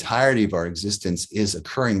right. The entirety of our existence is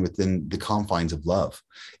occurring within the confines of love.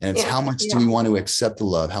 And it's how much do we want to accept the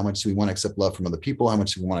love? How much do we want to accept love from other people? How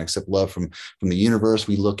much do we want to accept love from the universe?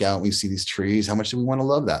 We look out, we see these trees. How much do we want to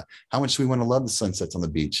love that? How much do we want to love the sunsets on the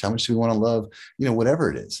beach? How much do we want to love, whatever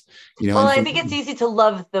it is? Well, I think it's easy to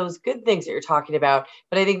love those good things that you're talking about,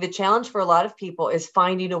 but I think the challenge for a lot of people is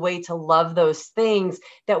finding a way to love those things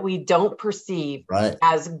that we don't perceive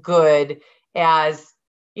as good, as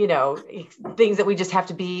things that we just have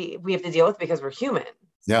to deal with because we're human.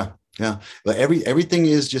 Yeah. But everything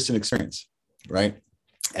is just an experience, right?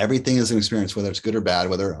 Everything is an experience, whether it's good or bad,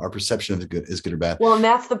 whether our perception of it is good or bad. Well, and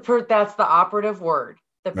that's the operative word,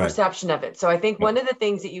 the perception of it. So I think one of the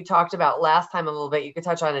things that you talked about last time a little bit, you could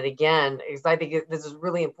touch on it again, because I think this is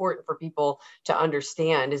really important for people to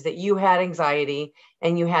understand, is that you had anxiety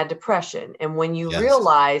and you had depression. And when you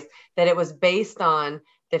realized that it was based on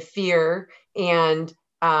the fear and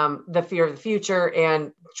the fear of the future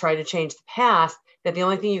and try to change the past, that the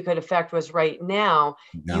only thing you could affect was right now,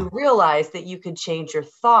 you realized that you could change your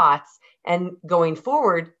thoughts. And going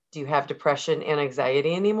forward, do you have depression and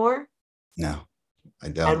anxiety anymore? No, I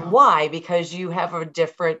don't. And why? Because you have a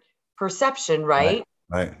different perception, right?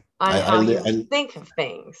 Right. On how you think of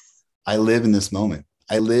things. I live in this moment.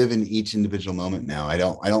 I live in each individual moment now. I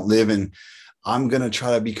don't live in, I'm going to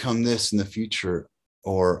try to become this in the future.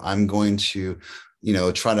 or I'm going to,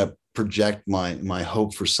 try to project my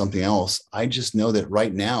hope for something else. I just know that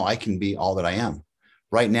right now I can be all that I am.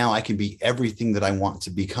 Right now, I can be everything that I want to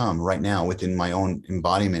become right now within my own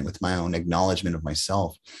embodiment, with my own acknowledgement of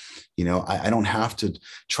myself. I don't have to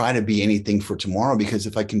try to be anything for tomorrow, because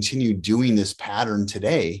if I continue doing this pattern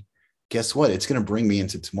today, guess what? It's going to bring me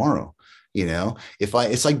into tomorrow.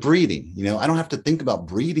 It's like breathing, I don't have to think about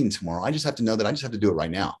breathing tomorrow. I just have to know that I just have to do it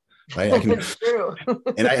right now. Right. I can. It's true.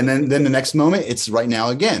 and then the next moment it's right now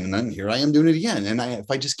again. And then here I am doing it again. And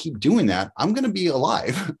if I just keep doing that, I'm going to be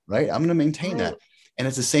alive. Right. I'm going to maintain that. And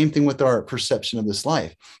it's the same thing with our perception of this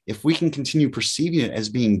life. If we can continue perceiving it as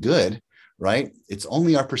being good, right? It's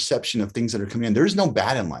only our perception of things that are coming in. There's no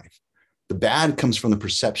bad in life. The bad comes from the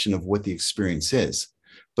perception of what the experience is.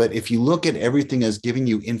 But if you look at everything as giving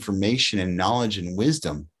you information and knowledge and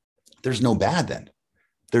wisdom, there's no bad then.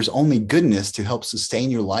 There's only goodness to help sustain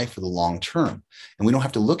your life for the long term. And we don't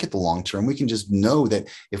have to look at the long term. We can just know that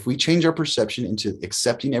if we change our perception into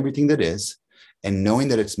accepting everything that is, and knowing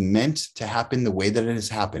that it's meant to happen the way that it has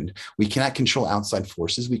happened, we cannot control outside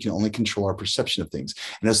forces. We can only control our perception of things.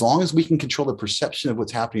 And as long as we can control the perception of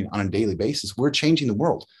what's happening on a daily basis, we're changing the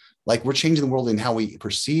world. Like, we're changing the world in how we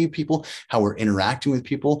perceive people, how we're interacting with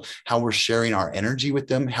people, how we're sharing our energy with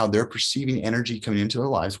them, how they're perceiving energy coming into their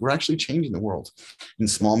lives. We're actually changing the world in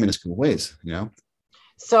small, minuscule ways,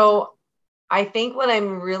 So I think what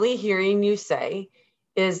I'm really hearing you say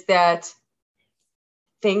is that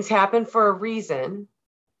things happen for a reason,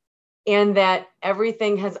 and that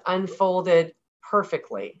everything has unfolded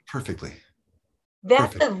perfectly. Perfectly.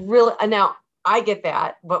 That's a real, now I get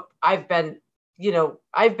that, but I've been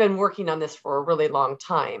working on this for a really long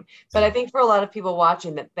time. But I think for a lot of people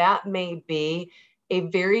watching, that may be a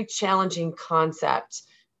very challenging concept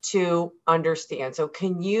to understand. So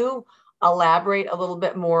can you elaborate a little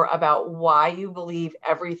bit more about why you believe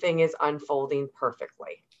everything is unfolding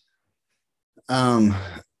perfectly?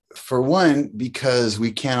 For one, because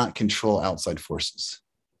we cannot control outside forces,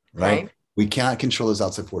 right? Okay. We cannot control those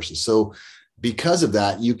outside forces. So because of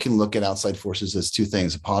that, you can look at outside forces as two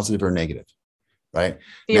things, a positive or negative, right?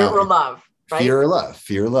 Fear or love, right? Fear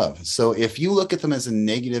or love. So if you look at them as a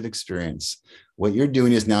negative experience, what you're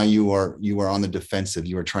doing is now you are on the defensive.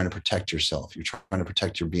 You are trying to protect yourself. You're trying to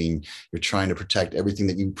protect your being. You're trying to protect everything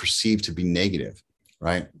that you perceive to be negative,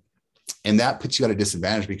 right? And that puts you at a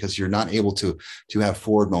disadvantage, because you're not able to have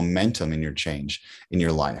forward momentum in your change in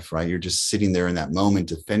your life, right? You're just sitting there in that moment,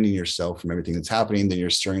 defending yourself from everything that's happening. Then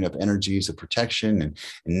you're stirring up energies of protection and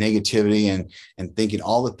negativity, and thinking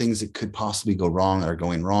all the things that could possibly go wrong are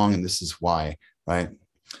going wrong. And this is why, right?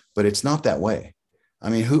 But it's not that way. I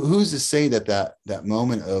mean, who's to say that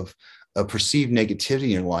moment of perceived negativity in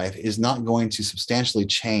your life is not going to substantially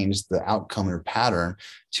change the outcome or pattern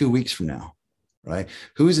 2 weeks from now? Right?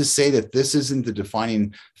 Who's to say that this isn't the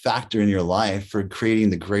defining factor in your life for creating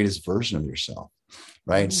the greatest version of yourself?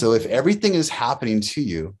 Right. Mm-hmm. So if everything is happening to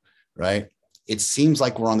you, right, it seems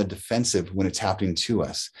like we're on the defensive when it's happening to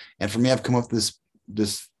us. And for me, I've come up with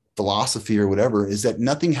this philosophy or whatever, is that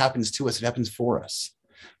nothing happens to us, it happens for us.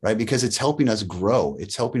 Right? Because it's helping us grow.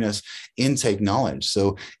 It's helping us intake knowledge.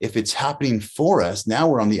 So if it's happening for us, now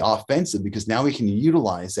we're on the offensive, because now we can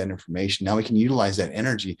utilize that information. Now we can utilize that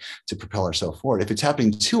energy to propel ourselves forward. If it's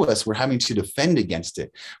happening to us, we're having to defend against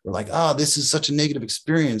it. We're like, oh, this is such a negative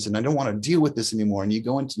experience, and I don't want to deal with this anymore. And you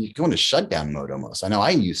go into shutdown mode almost. I know I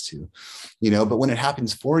used to, but when it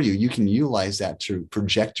happens for you, you can utilize that to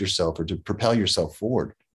project yourself or to propel yourself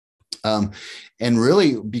forward. And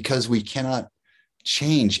really, because we cannot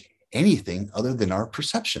change anything other than our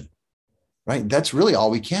perception, right? That's really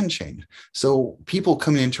all we can change. So people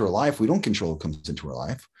coming into our life, we don't control what comes into our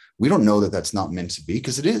life. We don't know that that's not meant to be,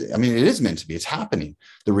 because it is. I mean, it is meant to be. It's happening.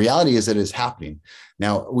 The reality is that it is happening.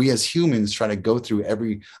 Now, we as humans try to go through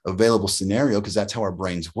every available scenario, because that's how our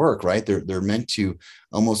brains work, right? They're meant to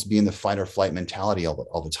almost be in the fight or flight mentality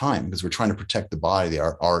all the time, because we're trying to protect the body.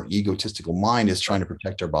 Our egotistical mind is trying to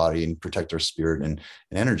protect our body and protect our spirit and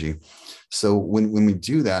energy. So when we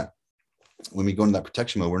do that, when we go into that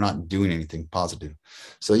protection mode, we're not doing anything positive.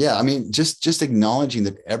 So yeah, I mean, just acknowledging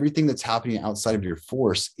that everything that's happening outside of your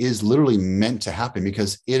force is literally meant to happen,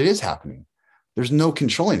 because it is happening. There's no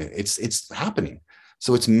controlling it. It's happening.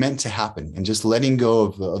 So it's meant to happen, and just letting go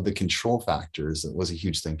of the control factors was a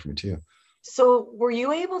huge thing for me too. So were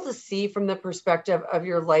you able to see from the perspective of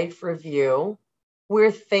your life review where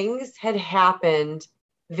things had happened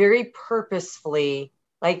very purposefully,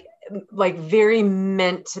 like very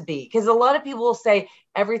meant to be? Because a lot of people will say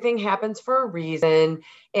everything happens for a reason,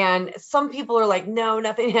 and some people are like, no,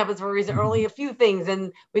 nothing happens for a reason, or only a few things.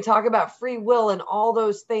 And we talk about free will, and all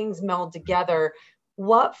those things meld together.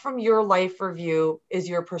 what from your life review is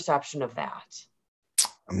your perception of that?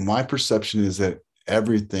 My perception is that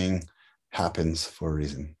everything happens for a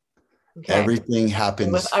reason. Okay. Everything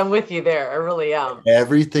happens. I'm with you there. I really am.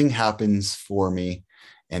 Everything happens for me,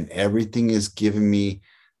 and everything is giving me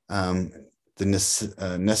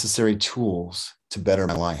the necessary tools to better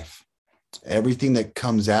my life. Everything that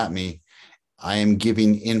comes at me, I am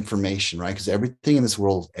giving information, right? Because everything in this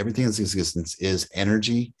world, everything in this existence is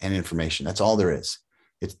energy and information. That's all there is.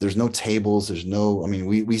 There's no tables. There's no, I mean,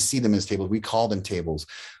 we see them as tables. We call them tables,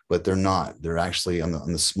 but they're not. They're actually on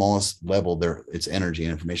the smallest level. It's energy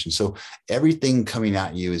and information. So everything coming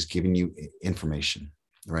at you is giving you information,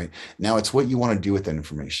 right? Now it's what you want to do with that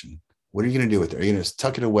information. What are you going to do with it? Are you going to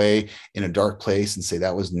tuck it away in a dark place and say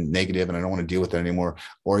that was negative and I don't want to deal with it anymore?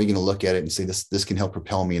 Or are you going to look at it and say this can help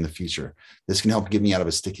propel me in the future? This can help get me out of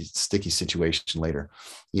a sticky situation later.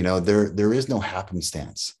 You know, there is no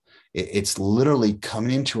happenstance. It's literally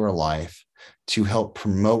coming into our life to help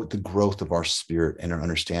promote the growth of our spirit and our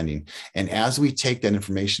understanding. And as we take that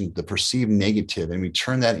information, the perceived negative, and we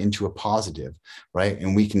turn that into a positive, right?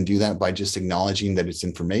 And we can do that by just acknowledging that it's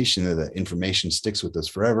information, that information sticks with us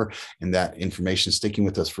forever. And that information sticking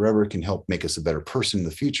with us forever can help make us a better person in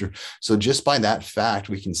the future. So just by that fact,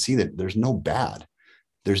 we can see that there's no bad.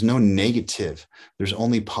 There's no negative. There's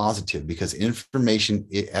only positive, because information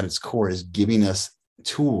at its core is giving us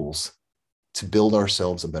tools to build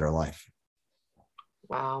ourselves a better life.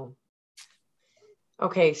 Wow.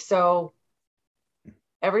 Okay, so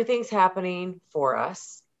everything's happening for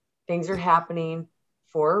us. Things are happening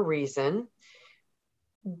for a reason.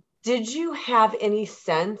 Did you have any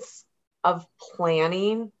sense of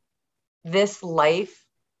planning this life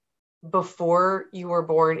before you were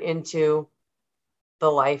born into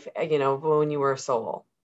the life, you know, when you were a soul?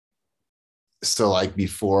 So like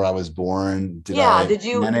before I was born, did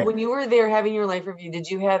you, when you were there having your life review, did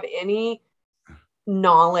you have any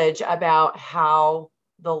knowledge about how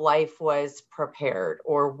the life was prepared,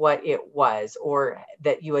 or what it was, or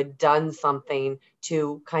that you had done something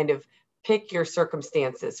to kind of pick your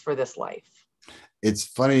circumstances for this life? It's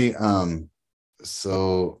funny.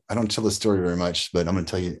 So I don't tell the story very much, but I'm going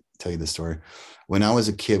to tell you the story. When I was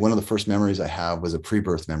a kid, one of the first memories I have was a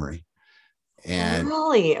pre-birth memory. And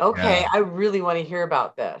really? Okay. Yeah. I really want to hear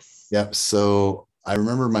about this. Yep. So I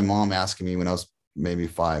remember my mom asking me when I was maybe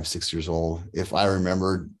 5, 6 years old, if I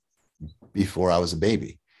remembered before I was a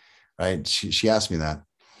baby, right? She asked me that.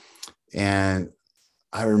 And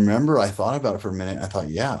I remember I thought about it for a minute. I thought,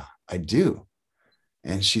 yeah, I do.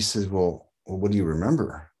 And she said, well, what do you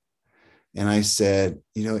remember? And I said,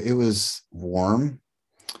 it was warm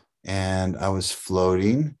and I was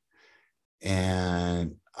floating,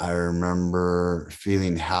 and I remember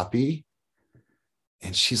feeling happy.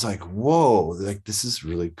 And she's like, whoa, like, this is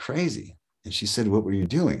really crazy. And she said, what were you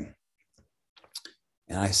doing?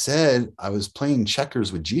 And I said, I was playing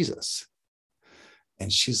checkers with Jesus.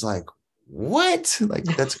 And she's like, what? Like,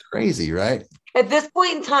 that's crazy, right? At this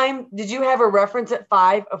point in time, did you have a reference at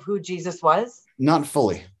 5 of who Jesus was? Not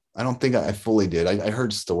fully. I don't think I fully did. I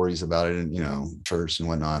heard stories about it in, church and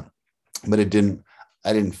whatnot, but I didn't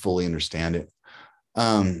fully understand it.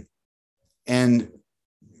 And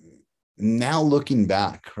now looking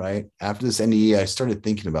back, right, after this NDE, I started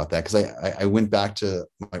thinking about that, because I went back to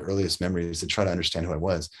my earliest memories to try to understand who I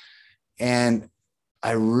was. And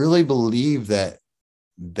I really believe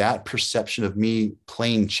that perception of me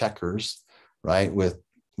playing checkers, right, with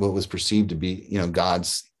what was perceived to be,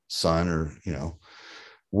 God's son, or,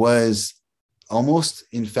 was almost,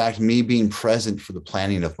 in fact, me being present for the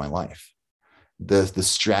planning of my life, the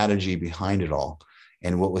strategy behind it all.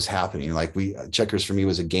 And what was happening, like checkers for me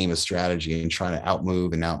was a game of strategy and trying to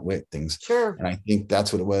outmove and outwit things. Sure. And I think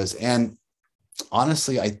that's what it was. And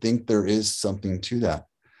honestly, I think there is something to that.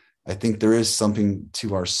 I think there is something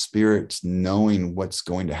to our spirits knowing what's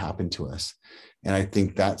going to happen to us. And I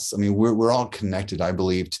think we're all connected, I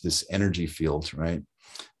believe, to this energy field, right?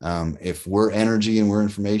 If we're energy and we're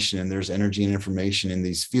information, and there's energy and information in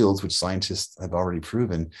these fields, which scientists have already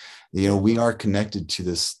proven, we are connected to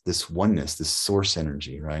this oneness, this source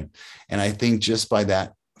energy, right? And I think just by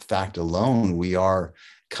that fact alone, we are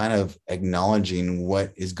kind of acknowledging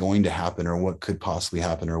what is going to happen, or what could possibly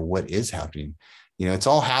happen, or what is happening. It's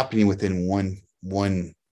all happening within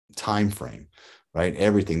one time frame, right?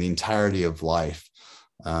 Everything, the entirety of life.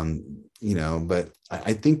 But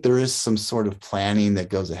I think there is some sort of planning that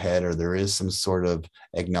goes ahead, or there is some sort of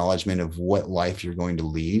acknowledgement of what life you're going to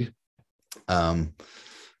lead.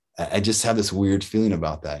 I just have this weird feeling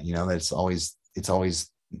about that, that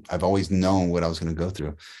I've always known what I was going to go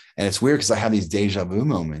through. And it's weird because I have these deja vu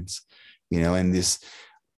moments, and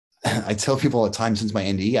I tell people all the time, since my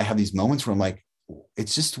NDE, I have these moments where I'm like,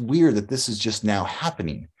 it's just weird that this is just now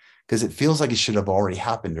happening, because it feels like it should have already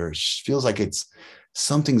happened, or it feels like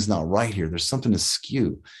something's not right here. There's something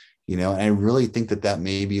askew, and I really think that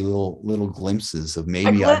may be little glimpses of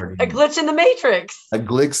maybe a glitch in the matrix. A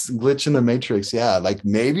glitch in the matrix. Yeah. Like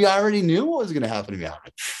maybe I already knew what was going to happen to me.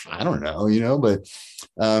 I don't know, but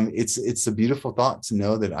it's a beautiful thought to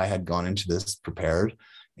know that I had gone into this prepared,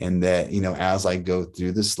 and that, as I go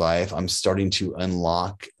through this life, I'm starting to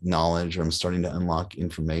unlock knowledge, or I'm starting to unlock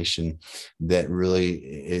information that really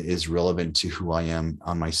is relevant to who I am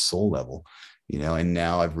on my soul level. And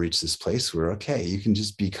now I've reached this place where, okay, you can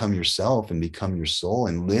just become yourself and become your soul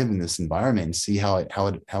and live in this environment and see how it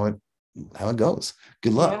goes.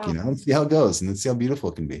 Good luck, and see how it goes, and then see how beautiful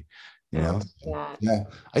it can be, Yeah,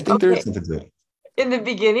 I think there is something to it. In the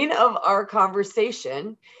beginning of our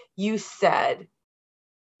conversation, you said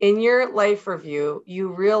in your life review,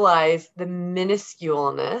 you realize the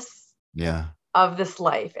minusculeness of this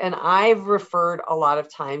life. And I've referred a lot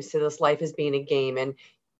of times to this life as being a game. And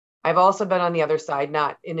I've also been on the other side,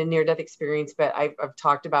 not in a near-death experience, but I've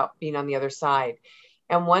talked about being on the other side.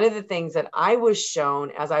 And one of the things that I was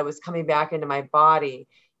shown as I was coming back into my body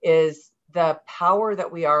is the power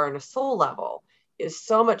that we are on a soul level is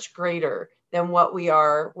so much greater than what we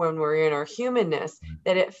are when we're in our humanness,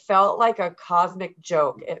 that it felt like a cosmic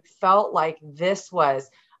joke. It felt like this was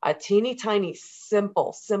a teeny tiny,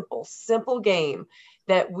 simple game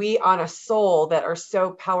that we on a soul that are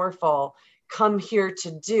so powerful come here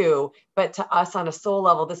to do. But to us on a soul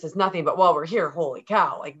level, this is nothing, but while we're here, holy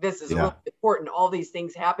cow, like this is really important. All these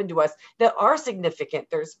things happen to us that are significant.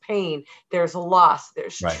 There's pain, there's loss,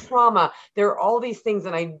 there's trauma. There are all these things,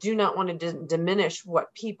 and I do not want to diminish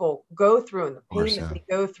what people go through and the pain that they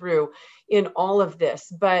go through in all of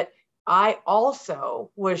this. But I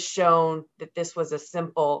also was shown that this was a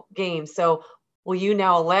simple game. So will you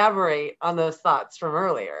now elaborate on those thoughts from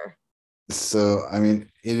earlier? So, it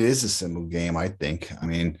is a simple game, I think.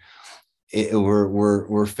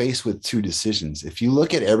 We're faced with two decisions. If you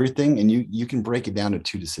look at everything, and you can break it down to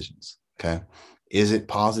two decisions. Okay. Is it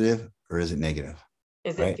positive or is it negative?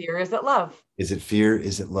 Is it fear? Is it love? Is it fear?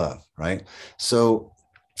 Is it love? Right. So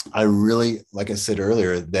I really, like I said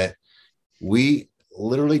earlier, that we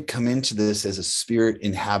literally come into this as a spirit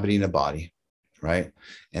inhabiting a body. Right.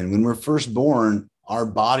 And when we're first born, our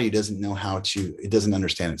body doesn't know it doesn't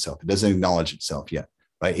understand itself. It doesn't acknowledge itself yet,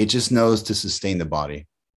 right? It just knows to sustain the body.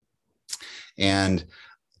 And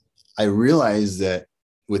I realized that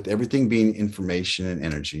with everything being information and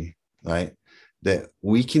energy, right, that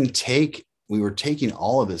we were taking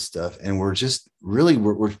all of this stuff, and we're just really,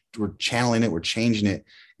 we're channeling it, we're changing it,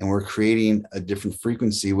 and we're creating a different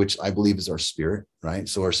frequency, which I believe is our spirit, right?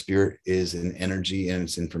 So our spirit is an energy and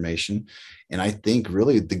it's information. And I think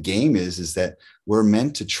really the game is that we're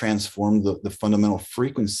meant to transform the fundamental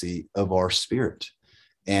frequency of our spirit.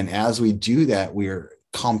 And as we do that, we're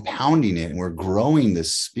compounding it, and we're growing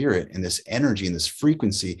this spirit and this energy and this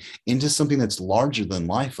frequency into something that's larger than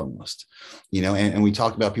life almost, and we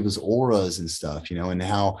talk about people's auras and stuff, and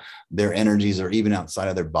how their energies are even outside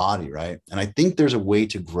of their body. Right. And I think there's a way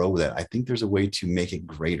to grow that. I think there's a way to make it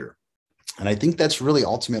greater. And I think that's really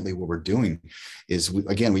ultimately what we're doing is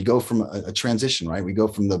we go from a transition, right? We go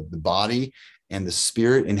from the body and the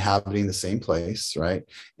spirit inhabiting the same place, right?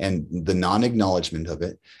 And the non-acknowledgement of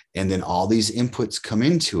it. And then all these inputs come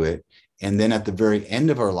into it. And then at the very end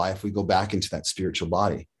of our life, we go back into that spiritual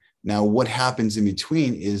body. Now, what happens in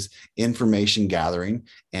between is information gathering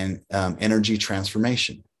and energy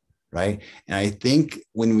transformation, right? And I think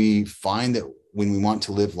when we find that when we want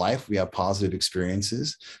to live life, we have positive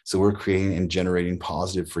experiences. So we're creating and generating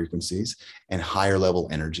positive frequencies and higher level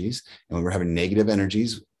energies. And when we're having negative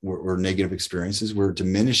energies or negative experiences, we're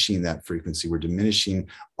diminishing that frequency. We're diminishing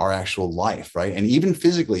our actual life, right? And even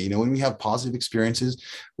physically, when we have positive experiences,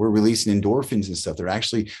 we're releasing endorphins and stuff. They're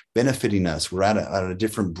actually benefiting us. We're at a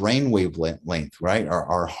different brainwave length, right?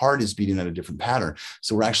 Our heart is beating at a different pattern.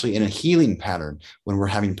 So we're actually in a healing pattern when we're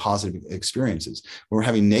having positive experiences. When we're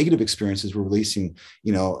having negative experiences, we're releasing,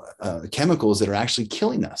 chemicals that are actually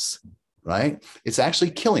killing us, right? It's actually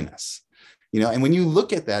killing us. And when you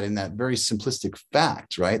look at that in that very simplistic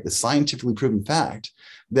fact, right, the scientifically proven fact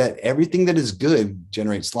that everything that is good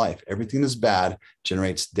generates life, everything that's bad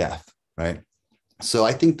generates death, right? So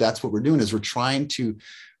I think that's what we're doing is we're trying to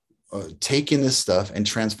take in this stuff and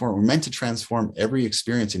transform. We're meant to transform every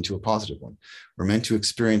experience into a positive one. We're meant to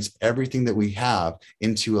experience everything that we have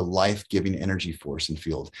into a life-giving energy force and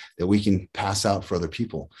field that we can pass out for other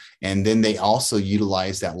people. And then they also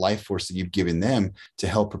utilize that life force that you've given them to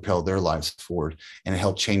help propel their lives forward and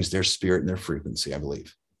help change their spirit and their frequency, I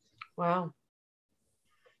believe. Wow.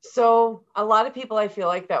 So a lot of people I feel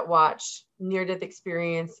like that watch near-death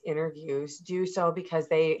experience interviews do so because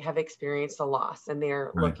they have experienced a loss and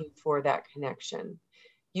they're Right. looking for that connection.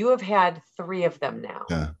 You have had 3 of them now,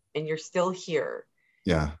 Yeah. and you're still here.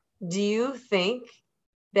 Yeah. Do you think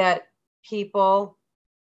that people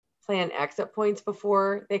plan exit points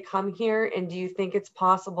before they come here? And do you think it's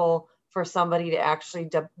possible for somebody to actually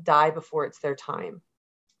die before it's their time?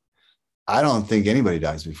 I don't think anybody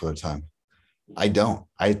dies before their time. I don't.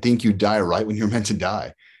 I think you die right when you're meant to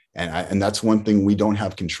die. And that's one thing we don't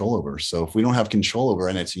have control over. So if we don't have control over,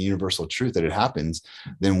 and it's a universal truth that it happens,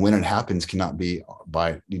 then when it happens cannot be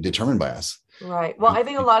determined by us. Right. Well, I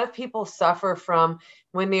think a lot of people suffer from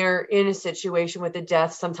when they're in a situation with a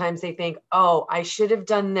death. Sometimes they think, oh, I should have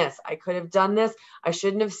done this. I could have done this. I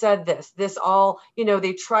shouldn't have said this. This all,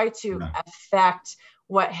 they try to affect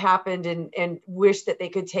what happened and wish that they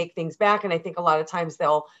could take things back. And I think a lot of times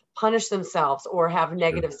they'll punish themselves or have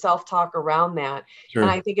negative self-talk around that. Sure.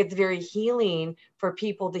 And I think it's very healing for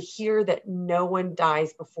people to hear that no one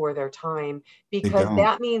dies before their time, because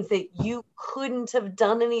that means that you couldn't have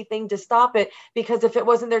done anything to stop it, because if it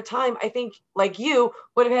wasn't their time, I think like you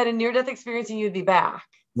would have had a near-death experience and you'd be back.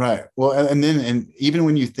 Right. Well, and even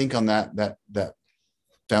when you think on that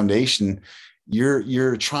foundation,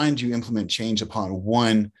 you're trying to implement change upon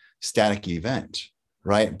one static event,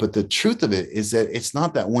 right? But the truth of it is that it's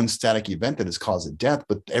not that one static event that has caused a death,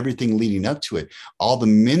 but everything leading up to it, all the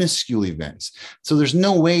minuscule events. So there's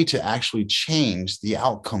no way to actually change the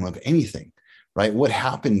outcome of anything, right? What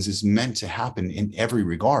happens is meant to happen in every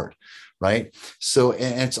regard, right? So,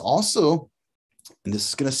 and it's also, and this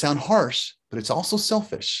is going to sound harsh, but it's also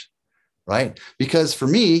selfish, right? Because for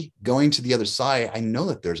me, going to the other side, I know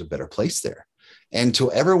that there's a better place there. And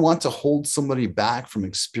to ever want to hold somebody back from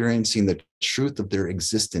experiencing the truth of their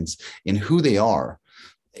existence and who they are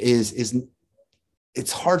is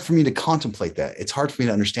it's hard for me to contemplate that. It's hard for me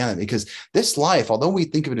to understand that, because this life, although we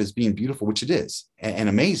think of it as being beautiful, which it is, and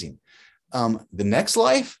amazing, the next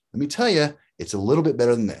life, let me tell you, it's a little bit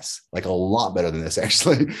better than this, like a lot better than this,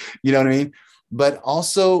 actually. You know what I mean? But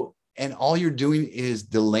also, and all you're doing is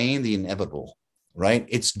delaying the inevitable, right?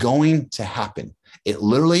 It's going to happen. It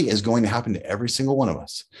literally is going to happen to every single one of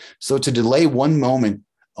us. So to delay one moment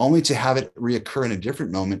only to have it reoccur in a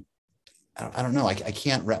different moment, I don't know. I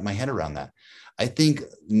can't wrap my head around that. I think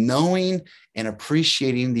knowing and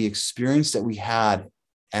appreciating the experience that we had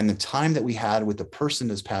and the time that we had with the person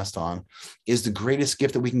that's passed on is the greatest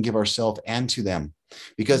gift that we can give ourselves and to them.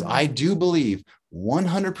 Because I do believe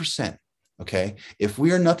 100%, okay, if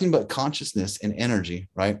we are nothing but consciousness and energy,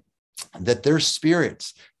 right, that their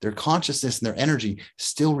spirits, their consciousness, and their energy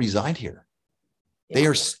still reside here. Yeah. They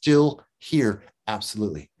are still here.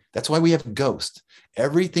 Absolutely. That's why we have ghosts.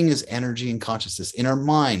 Everything is energy and consciousness in our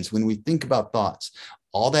minds. When we think about thoughts,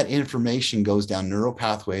 all that information goes down neural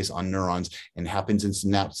pathways on neurons and happens in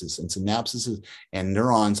synapses, and synapses and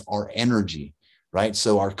neurons are energy. Right?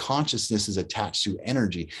 So our consciousness is attached to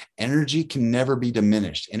energy. Energy can never be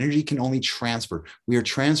diminished. Energy can only transfer. We are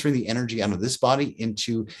transferring the energy out of this body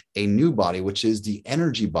into a new body, which is the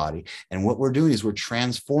energy body. And what we're doing is we're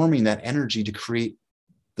transforming that energy to create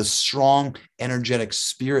the strong, energetic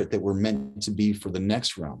spirit that we're meant to be for the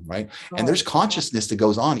next realm, right? And there's consciousness that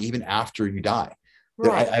goes on even after you die.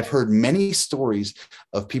 Right. I've heard many stories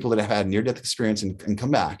of people that have had near-death experience and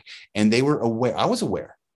come back, and they were aware. I was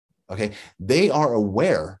aware. Okay. They are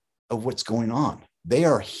aware of what's going on. They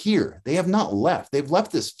are here. They have not left. They've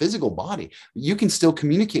left this physical body. You can still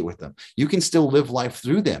communicate with them. You can still live life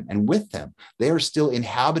through them and with them. They are still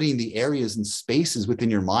inhabiting the areas and spaces within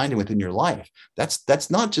your mind and within your life. That's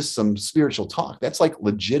not just some spiritual talk. That's like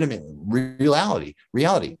legitimate reality.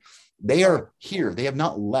 They are here. They have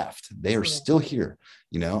not left. They are still here.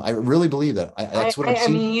 I really believe that. That's what I'm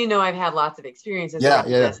seeing. I mean, I've had lots of experiences like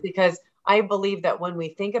this, because I believe that when we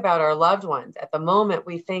think about our loved ones, at the moment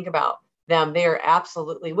we think about them, they are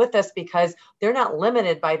absolutely with us, because they're not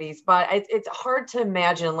limited by these. But it's hard to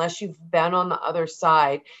imagine, unless you've been on the other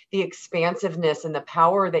side, the expansiveness and the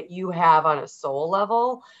power that you have on a soul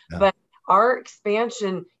level. Yeah. But our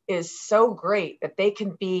expansion is so great that they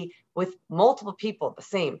can be with multiple people at the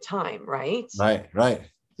same time, right? Right.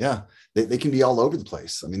 Yeah, they can be all over the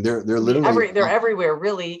place. I mean, they're literally they're everywhere,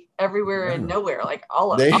 really everywhere and nowhere, like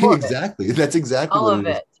all of exactly. It. That's exactly all what of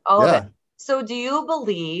it. All of it. So do you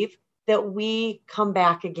believe that we come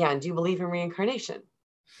back again? Do you believe in reincarnation?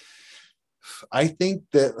 I think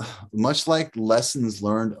that much like lessons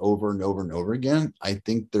learned over and over and over again, I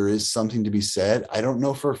think there is something to be said. I don't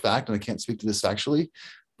know for a fact, and I can't speak to this factually,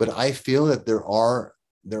 but I feel that there are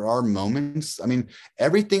there are moments. I mean,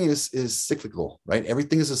 everything is cyclical, right?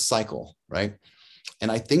 Everything is a cycle, right?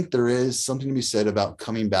 And I think there is something to be said about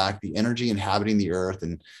coming back, the energy inhabiting the earth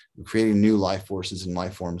and creating new life forces and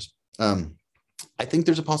life forms. I think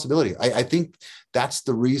there's a possibility. I think that's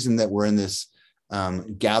the reason that we're in this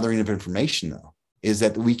gathering of information, though, is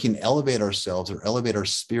that we can elevate ourselves or elevate our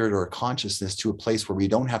spirit or our consciousness to a place where we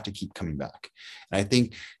don't have to keep coming back. And I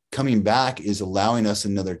think coming back is allowing us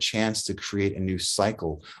another chance to create a new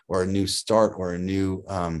cycle or a new start or a new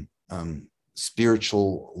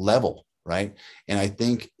spiritual level. Right. And I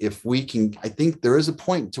think if we can, I think there is a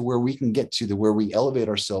point to where we can get to where we elevate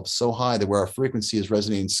ourselves so high that where our frequency is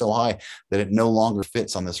resonating so high that it no longer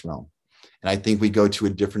fits on this realm. And I think we go to a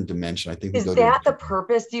different dimension. I think is that the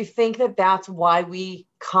purpose? Do you think that that's why we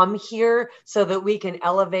come here, so that we can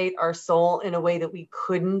elevate our soul in a way that we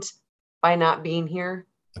couldn't by not being here?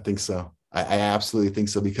 I think so. I absolutely think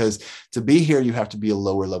so, because to be here, you have to be a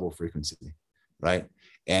lower level frequency, right?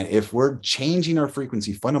 And if we're changing our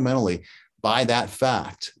frequency fundamentally by that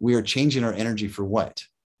fact, we are changing our energy for what?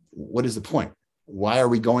 What is the point? Why are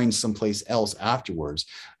we going someplace else afterwards?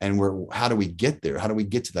 And how do we get there? How do we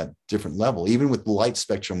get to that different level? Even with the light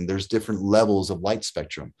spectrum, there's different levels of light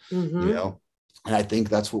spectrum, you know? And I think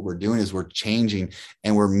that's what we're doing, is we're changing,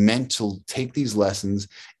 and we're meant to take these lessons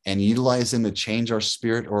and utilize them to change our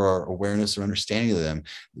spirit or our awareness or understanding of them,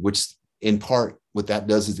 which in part, what that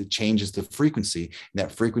does is it changes the frequency, and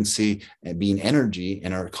that frequency being energy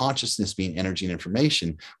and our consciousness being energy and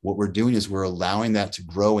information. What we're doing is we're allowing that to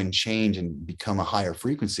grow and change and become a higher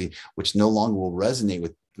frequency, which no longer will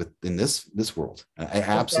resonate within this world. I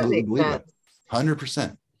absolutely believe it.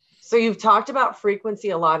 100%. So you've talked about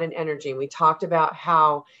frequency a lot in energy. And we talked about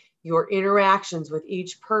how your interactions with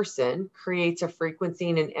each person creates a frequency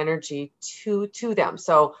and an energy to them.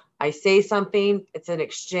 So I say something, it's an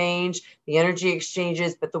exchange, the energy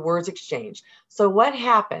exchanges, but the words exchange. So what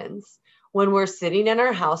happens when we're sitting in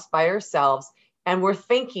our house by ourselves and we're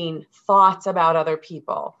thinking thoughts about other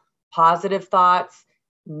people, positive thoughts,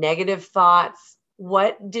 negative thoughts?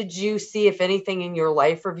 What did you see, if anything, in your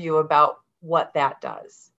life review about what that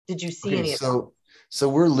does? Did you see any of that? So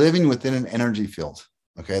we're living within an energy field.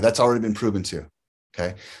 Okay. That's already been proven too.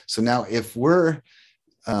 Okay. So now if we're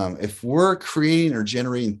creating or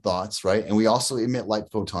generating thoughts, right, and we also emit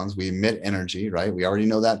light photons, we emit energy, right? We already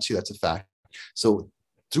know that too. That's a fact. So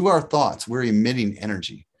through our thoughts, we're emitting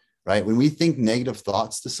energy, right? When we think negative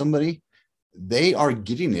thoughts to somebody, they are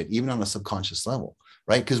getting it even on a subconscious level,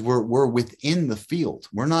 right? Because we're within the field.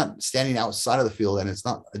 We're not standing outside of the field, and it's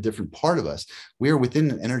not a different part of us. We are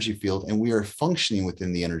within an energy field, and we are functioning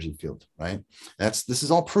within the energy field, right? This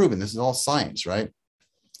is all proven. This is all science, right?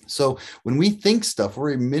 So when we think stuff,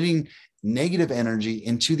 we're emitting negative energy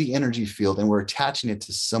into the energy field, and we're attaching it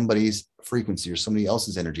to somebody's frequency or somebody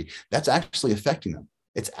else's energy. That's actually affecting them.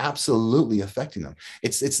 It's absolutely affecting them.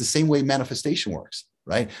 It's the same way manifestation works,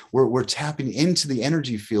 right? We're tapping into the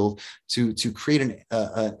energy field to create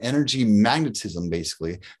an energy magnetism,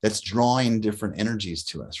 basically, that's drawing different energies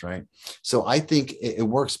to us, right? So I think it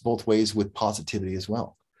works both ways with positivity as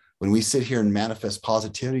well. When we sit here and manifest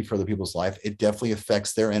positivity for other people's life, it definitely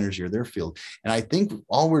affects their energy or their field. And I think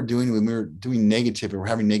all we're doing when we're doing negative and we're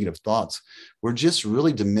having negative thoughts, we're just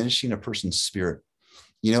really diminishing a person's spirit,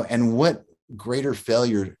 you know. And what greater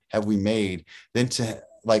failure have we made than to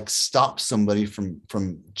stop somebody from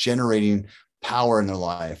generating power in their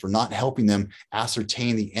life, or not helping them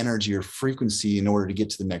ascertain the energy or frequency in order to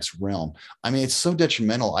get to the next realm? I mean, it's so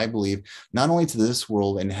detrimental, I believe, not only to this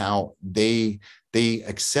world and how they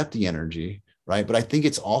accept the energy, right? But I think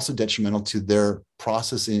it's also detrimental to their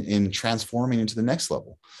process in transforming into the next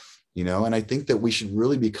level, you know? And I think that we should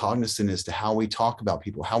really be cognizant as to how we talk about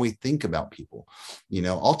people, how we think about people. You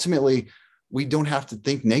know, ultimately, we don't have to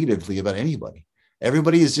think negatively about anybody.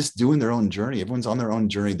 Everybody is just doing their own journey. Everyone's on their own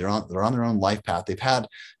journey. They're on their own life path. They've had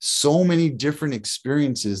so many different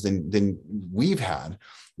experiences than we've had.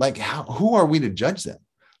 Who are we to judge them?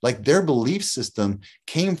 Their belief system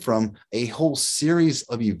came from a whole series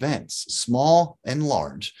of events, small and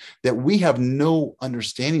large, that we have no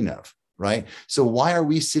understanding of, right? So why are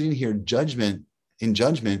we sitting here in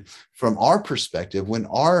judgment from our perspective when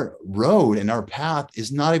our road and our path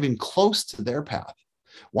is not even close to their path?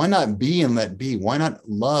 Why not be and let be? Why not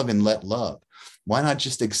love and let love? Why not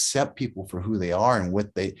just accept people for who they are and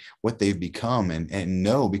what they've become and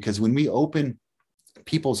know? Because when we open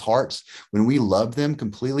people's hearts, when we love them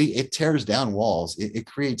completely, it tears down walls. It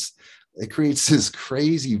creates this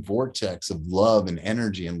crazy vortex of love and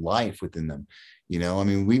energy and life within them. You know, I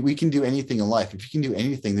mean, we can do anything in life. If you can do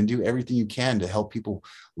anything, then do everything you can to help people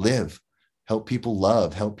live, help people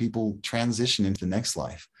love, help people transition into the next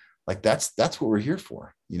life. Like that's what we're here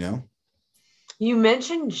for, you know? You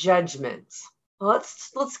mentioned judgment.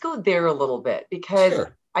 Let's go there a little bit, because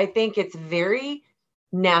Sure. I think it's very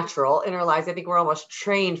natural in our lives. I think we're almost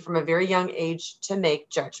trained from a very young age to make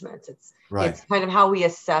judgments. Right. It's kind of how we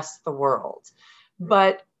assess the world.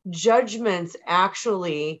 But judgments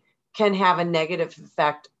actually can have a negative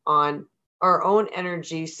effect on our own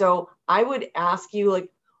energy. So I would ask you, like,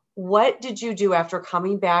 what did you do after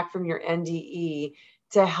coming back from your NDE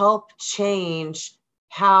to help change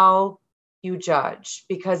how you judge?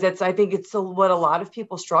 Because I think it's what a lot of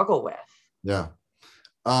people struggle with. Yeah.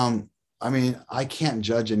 I mean, I can't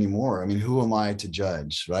judge anymore. I mean, who am I to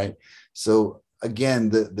judge, right? So again,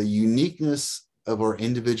 the uniqueness of our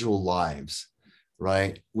individual lives,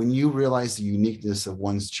 right? When you realize the uniqueness of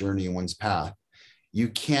one's journey and one's path, you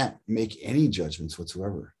can't make any judgments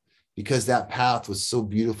whatsoever, because that path was so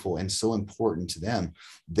beautiful and so important to them.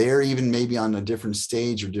 They're even maybe on a different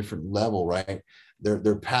stage or different level, right?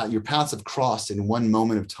 Your paths have crossed in one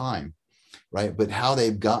moment of time, right? But how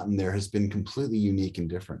they've gotten there has been completely unique and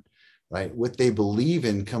different, right? What they believe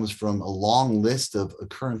in comes from a long list of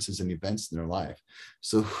occurrences and events in their life.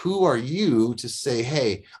 So who are you to say,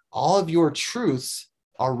 hey, all of your truths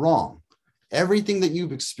are wrong? Everything that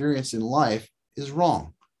you've experienced in life is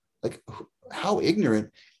wrong. Like, how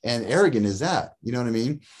ignorant and arrogant is that? You know what I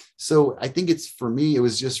mean? So I think for me, it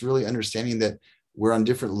was just really understanding that we're on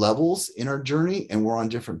different levels in our journey, and we're on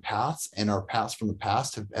different paths, and our paths from the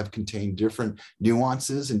past have contained different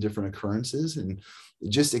nuances and different occurrences, and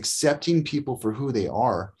just accepting people for who they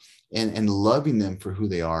are and loving them for who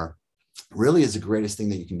they are really is the greatest thing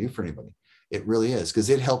that you can do for anybody. It really is, because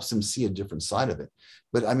it helps them see a different side of it.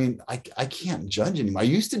 But I mean, I can't judge anymore. I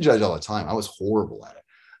used to judge all the time. I was horrible at it.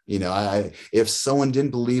 You know, if someone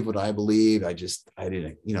didn't believe what I believed, I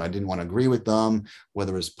didn't want to agree with them,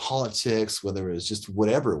 whether it was politics, whether it was just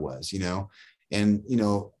whatever it was, and,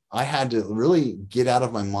 I had to really get out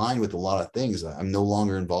of my mind with a lot of things. I'm no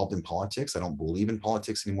longer involved in politics. I don't believe in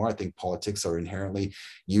politics anymore. I think politics are inherently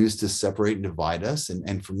used to separate and divide us.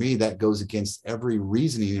 And for me, that goes against every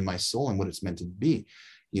reasoning in my soul and what it's meant to be.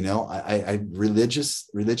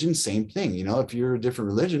 Religion, same thing. If you're a different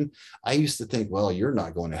religion, I used to think, well, you're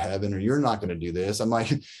not going to heaven, or you're not going to do this. I'm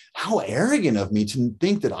like, how arrogant of me to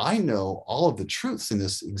think that I know all of the truths in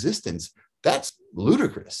this existence. That's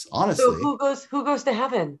ludicrous, honestly. So who goes to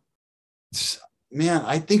heaven? Man,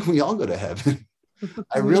 I think we all go to heaven.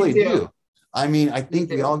 I really do. I mean, I think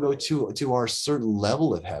we all go to our certain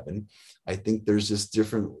level of heaven. I think there's just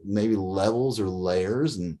different maybe levels or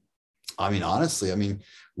layers. And I mean, honestly,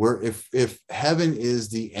 if heaven is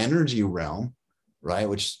the energy realm, right,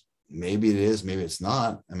 which maybe it is, maybe it's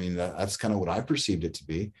not. I mean, that's kind of what I perceived it to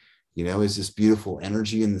be, is this beautiful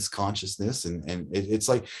energy and this consciousness. And it's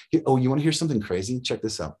like, oh, you want to hear something crazy? Check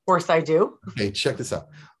this out. Of course I do. Okay, check this out.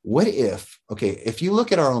 What if you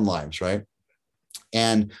look at our own lives, right?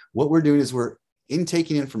 And what we're doing is we're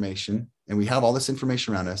intaking information, and we have all this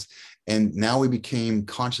information around us, and now we became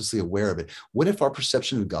consciously aware of it. What if our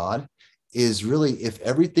perception of God is really, if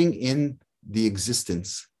everything in the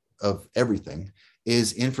existence of everything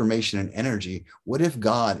is information and energy, what if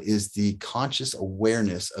God is the conscious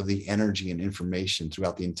awareness of the energy and information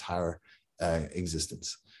throughout the entire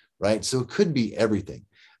existence, right? So it could be everything.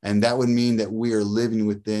 And that would mean that we are living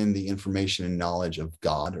within the information and knowledge of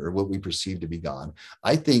God, or what we perceive to be God.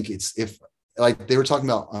 I think like they were talking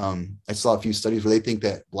about, I saw a few studies where they think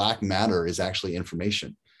that black matter is actually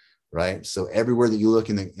information, right? So everywhere that you look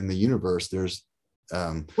in the universe, there's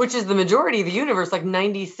which is the majority of the universe, like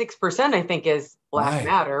 96%, I think, is black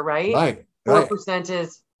matter, right? Right. 4%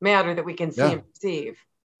 is matter that we can see and perceive.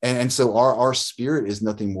 And so our spirit is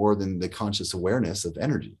nothing more than the conscious awareness of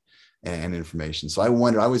energy and information. So I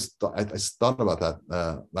wonder, I thought about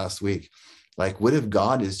that last week. Like, what if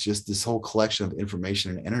God is just this whole collection of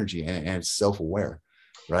information and energy, and it's self-aware,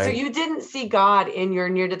 right? So you didn't see God in your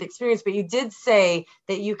near-death experience, but you did say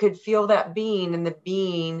that you could feel that being, and the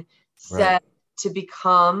being said to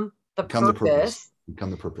become the purpose.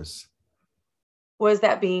 Become the purpose. Was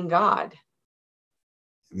that being God?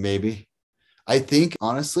 Maybe. I think,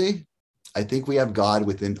 honestly, we have God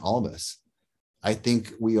within all of us. I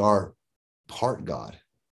think we are part God,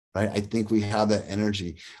 right? I think we have that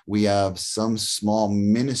energy. We have some small,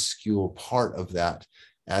 minuscule part of that,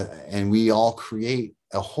 and we all create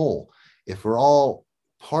a whole. If we're all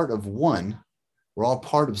part of one, we're all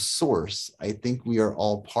part of source. I think we are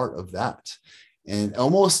all part of that. And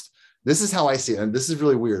almost, this is how I see it. And this is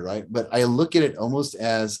really weird, right? But I look at it almost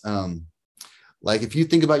as like, if you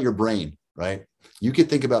think about your brain, right? You could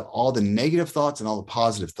think about all the negative thoughts and all the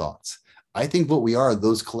positive thoughts. I think what we are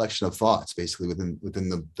those collection of thoughts, basically within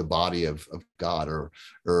the body of God, or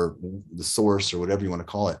the source, or whatever you want to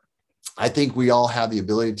call it. I think we all have the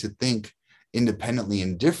ability to think independently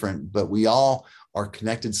and different, but we all are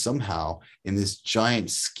connected somehow in this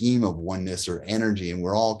giant scheme of oneness or energy, and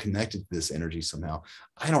we're all connected to this energy somehow.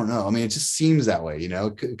 I don't know. I mean, it just seems that way,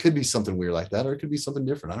 it could be something weird like that, or it could be something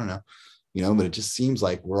different. I don't know, but it just seems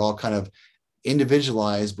like we're all kind of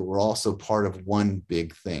individualized, but we're also part of one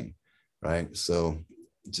big thing, right? So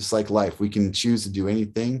just like life, we can choose to do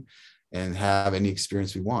anything and have any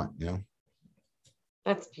experience we want.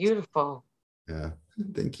 That's beautiful. Yeah,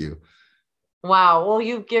 thank you. Wow. Well,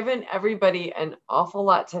 you've given everybody an awful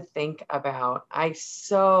lot to think about. I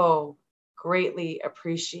so greatly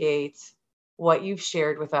appreciate what you've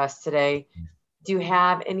shared with us today. Do you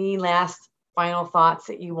have any last final thoughts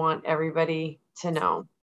that you want everybody to know?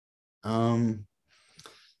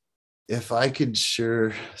 If I could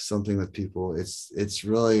share something with people, it's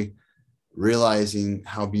really realizing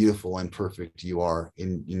how beautiful and perfect you are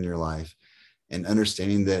in your life, and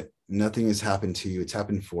understanding that nothing has happened to you, it's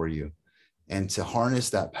happened for you. And to harness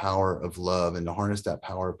that power of love, and to harness that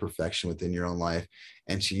power of perfection within your own life,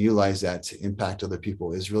 and to utilize that to impact other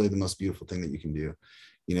people, is really the most beautiful thing that you can do.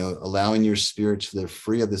 Allowing your spirit to live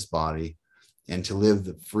free of this body, and to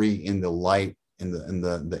live free in the light and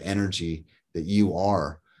the energy that you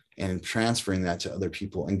are, and transferring that to other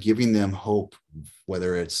people and giving them hope,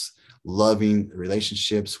 whether it's loving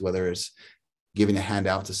relationships, whether it's giving a hand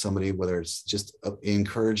out to somebody, whether it's just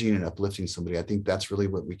encouraging and uplifting somebody. I think that's really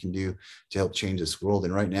what we can do to help change this world.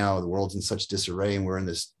 And right now, the world's in such disarray, and we're in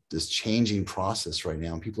this changing process right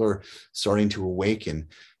now. And people are starting to awaken,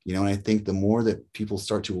 and I think the more that people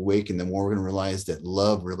start to awaken, the more we're going to realize that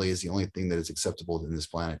love really is the only thing that is acceptable in this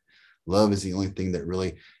planet. Love is the only thing that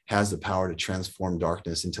really has the power to transform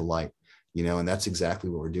darkness into light, and that's exactly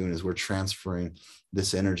what we're doing, is we're transferring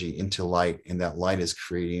this energy into light, and that light is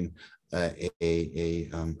creating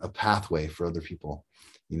a pathway for other people.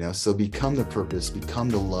 So become the purpose, become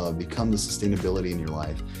the love, become the sustainability in your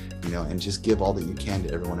life, and just give all that you can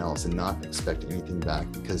to everyone else, and not expect anything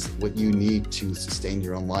back, because what you need to sustain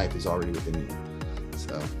your own life is already within you.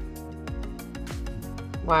 So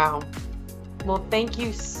wow. Well, thank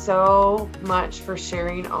you so much for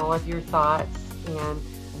sharing all of your thoughts, and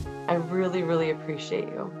I really, really appreciate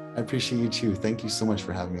you. I appreciate you too. Thank you so much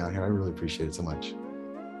for having me on here. I really appreciate it so much.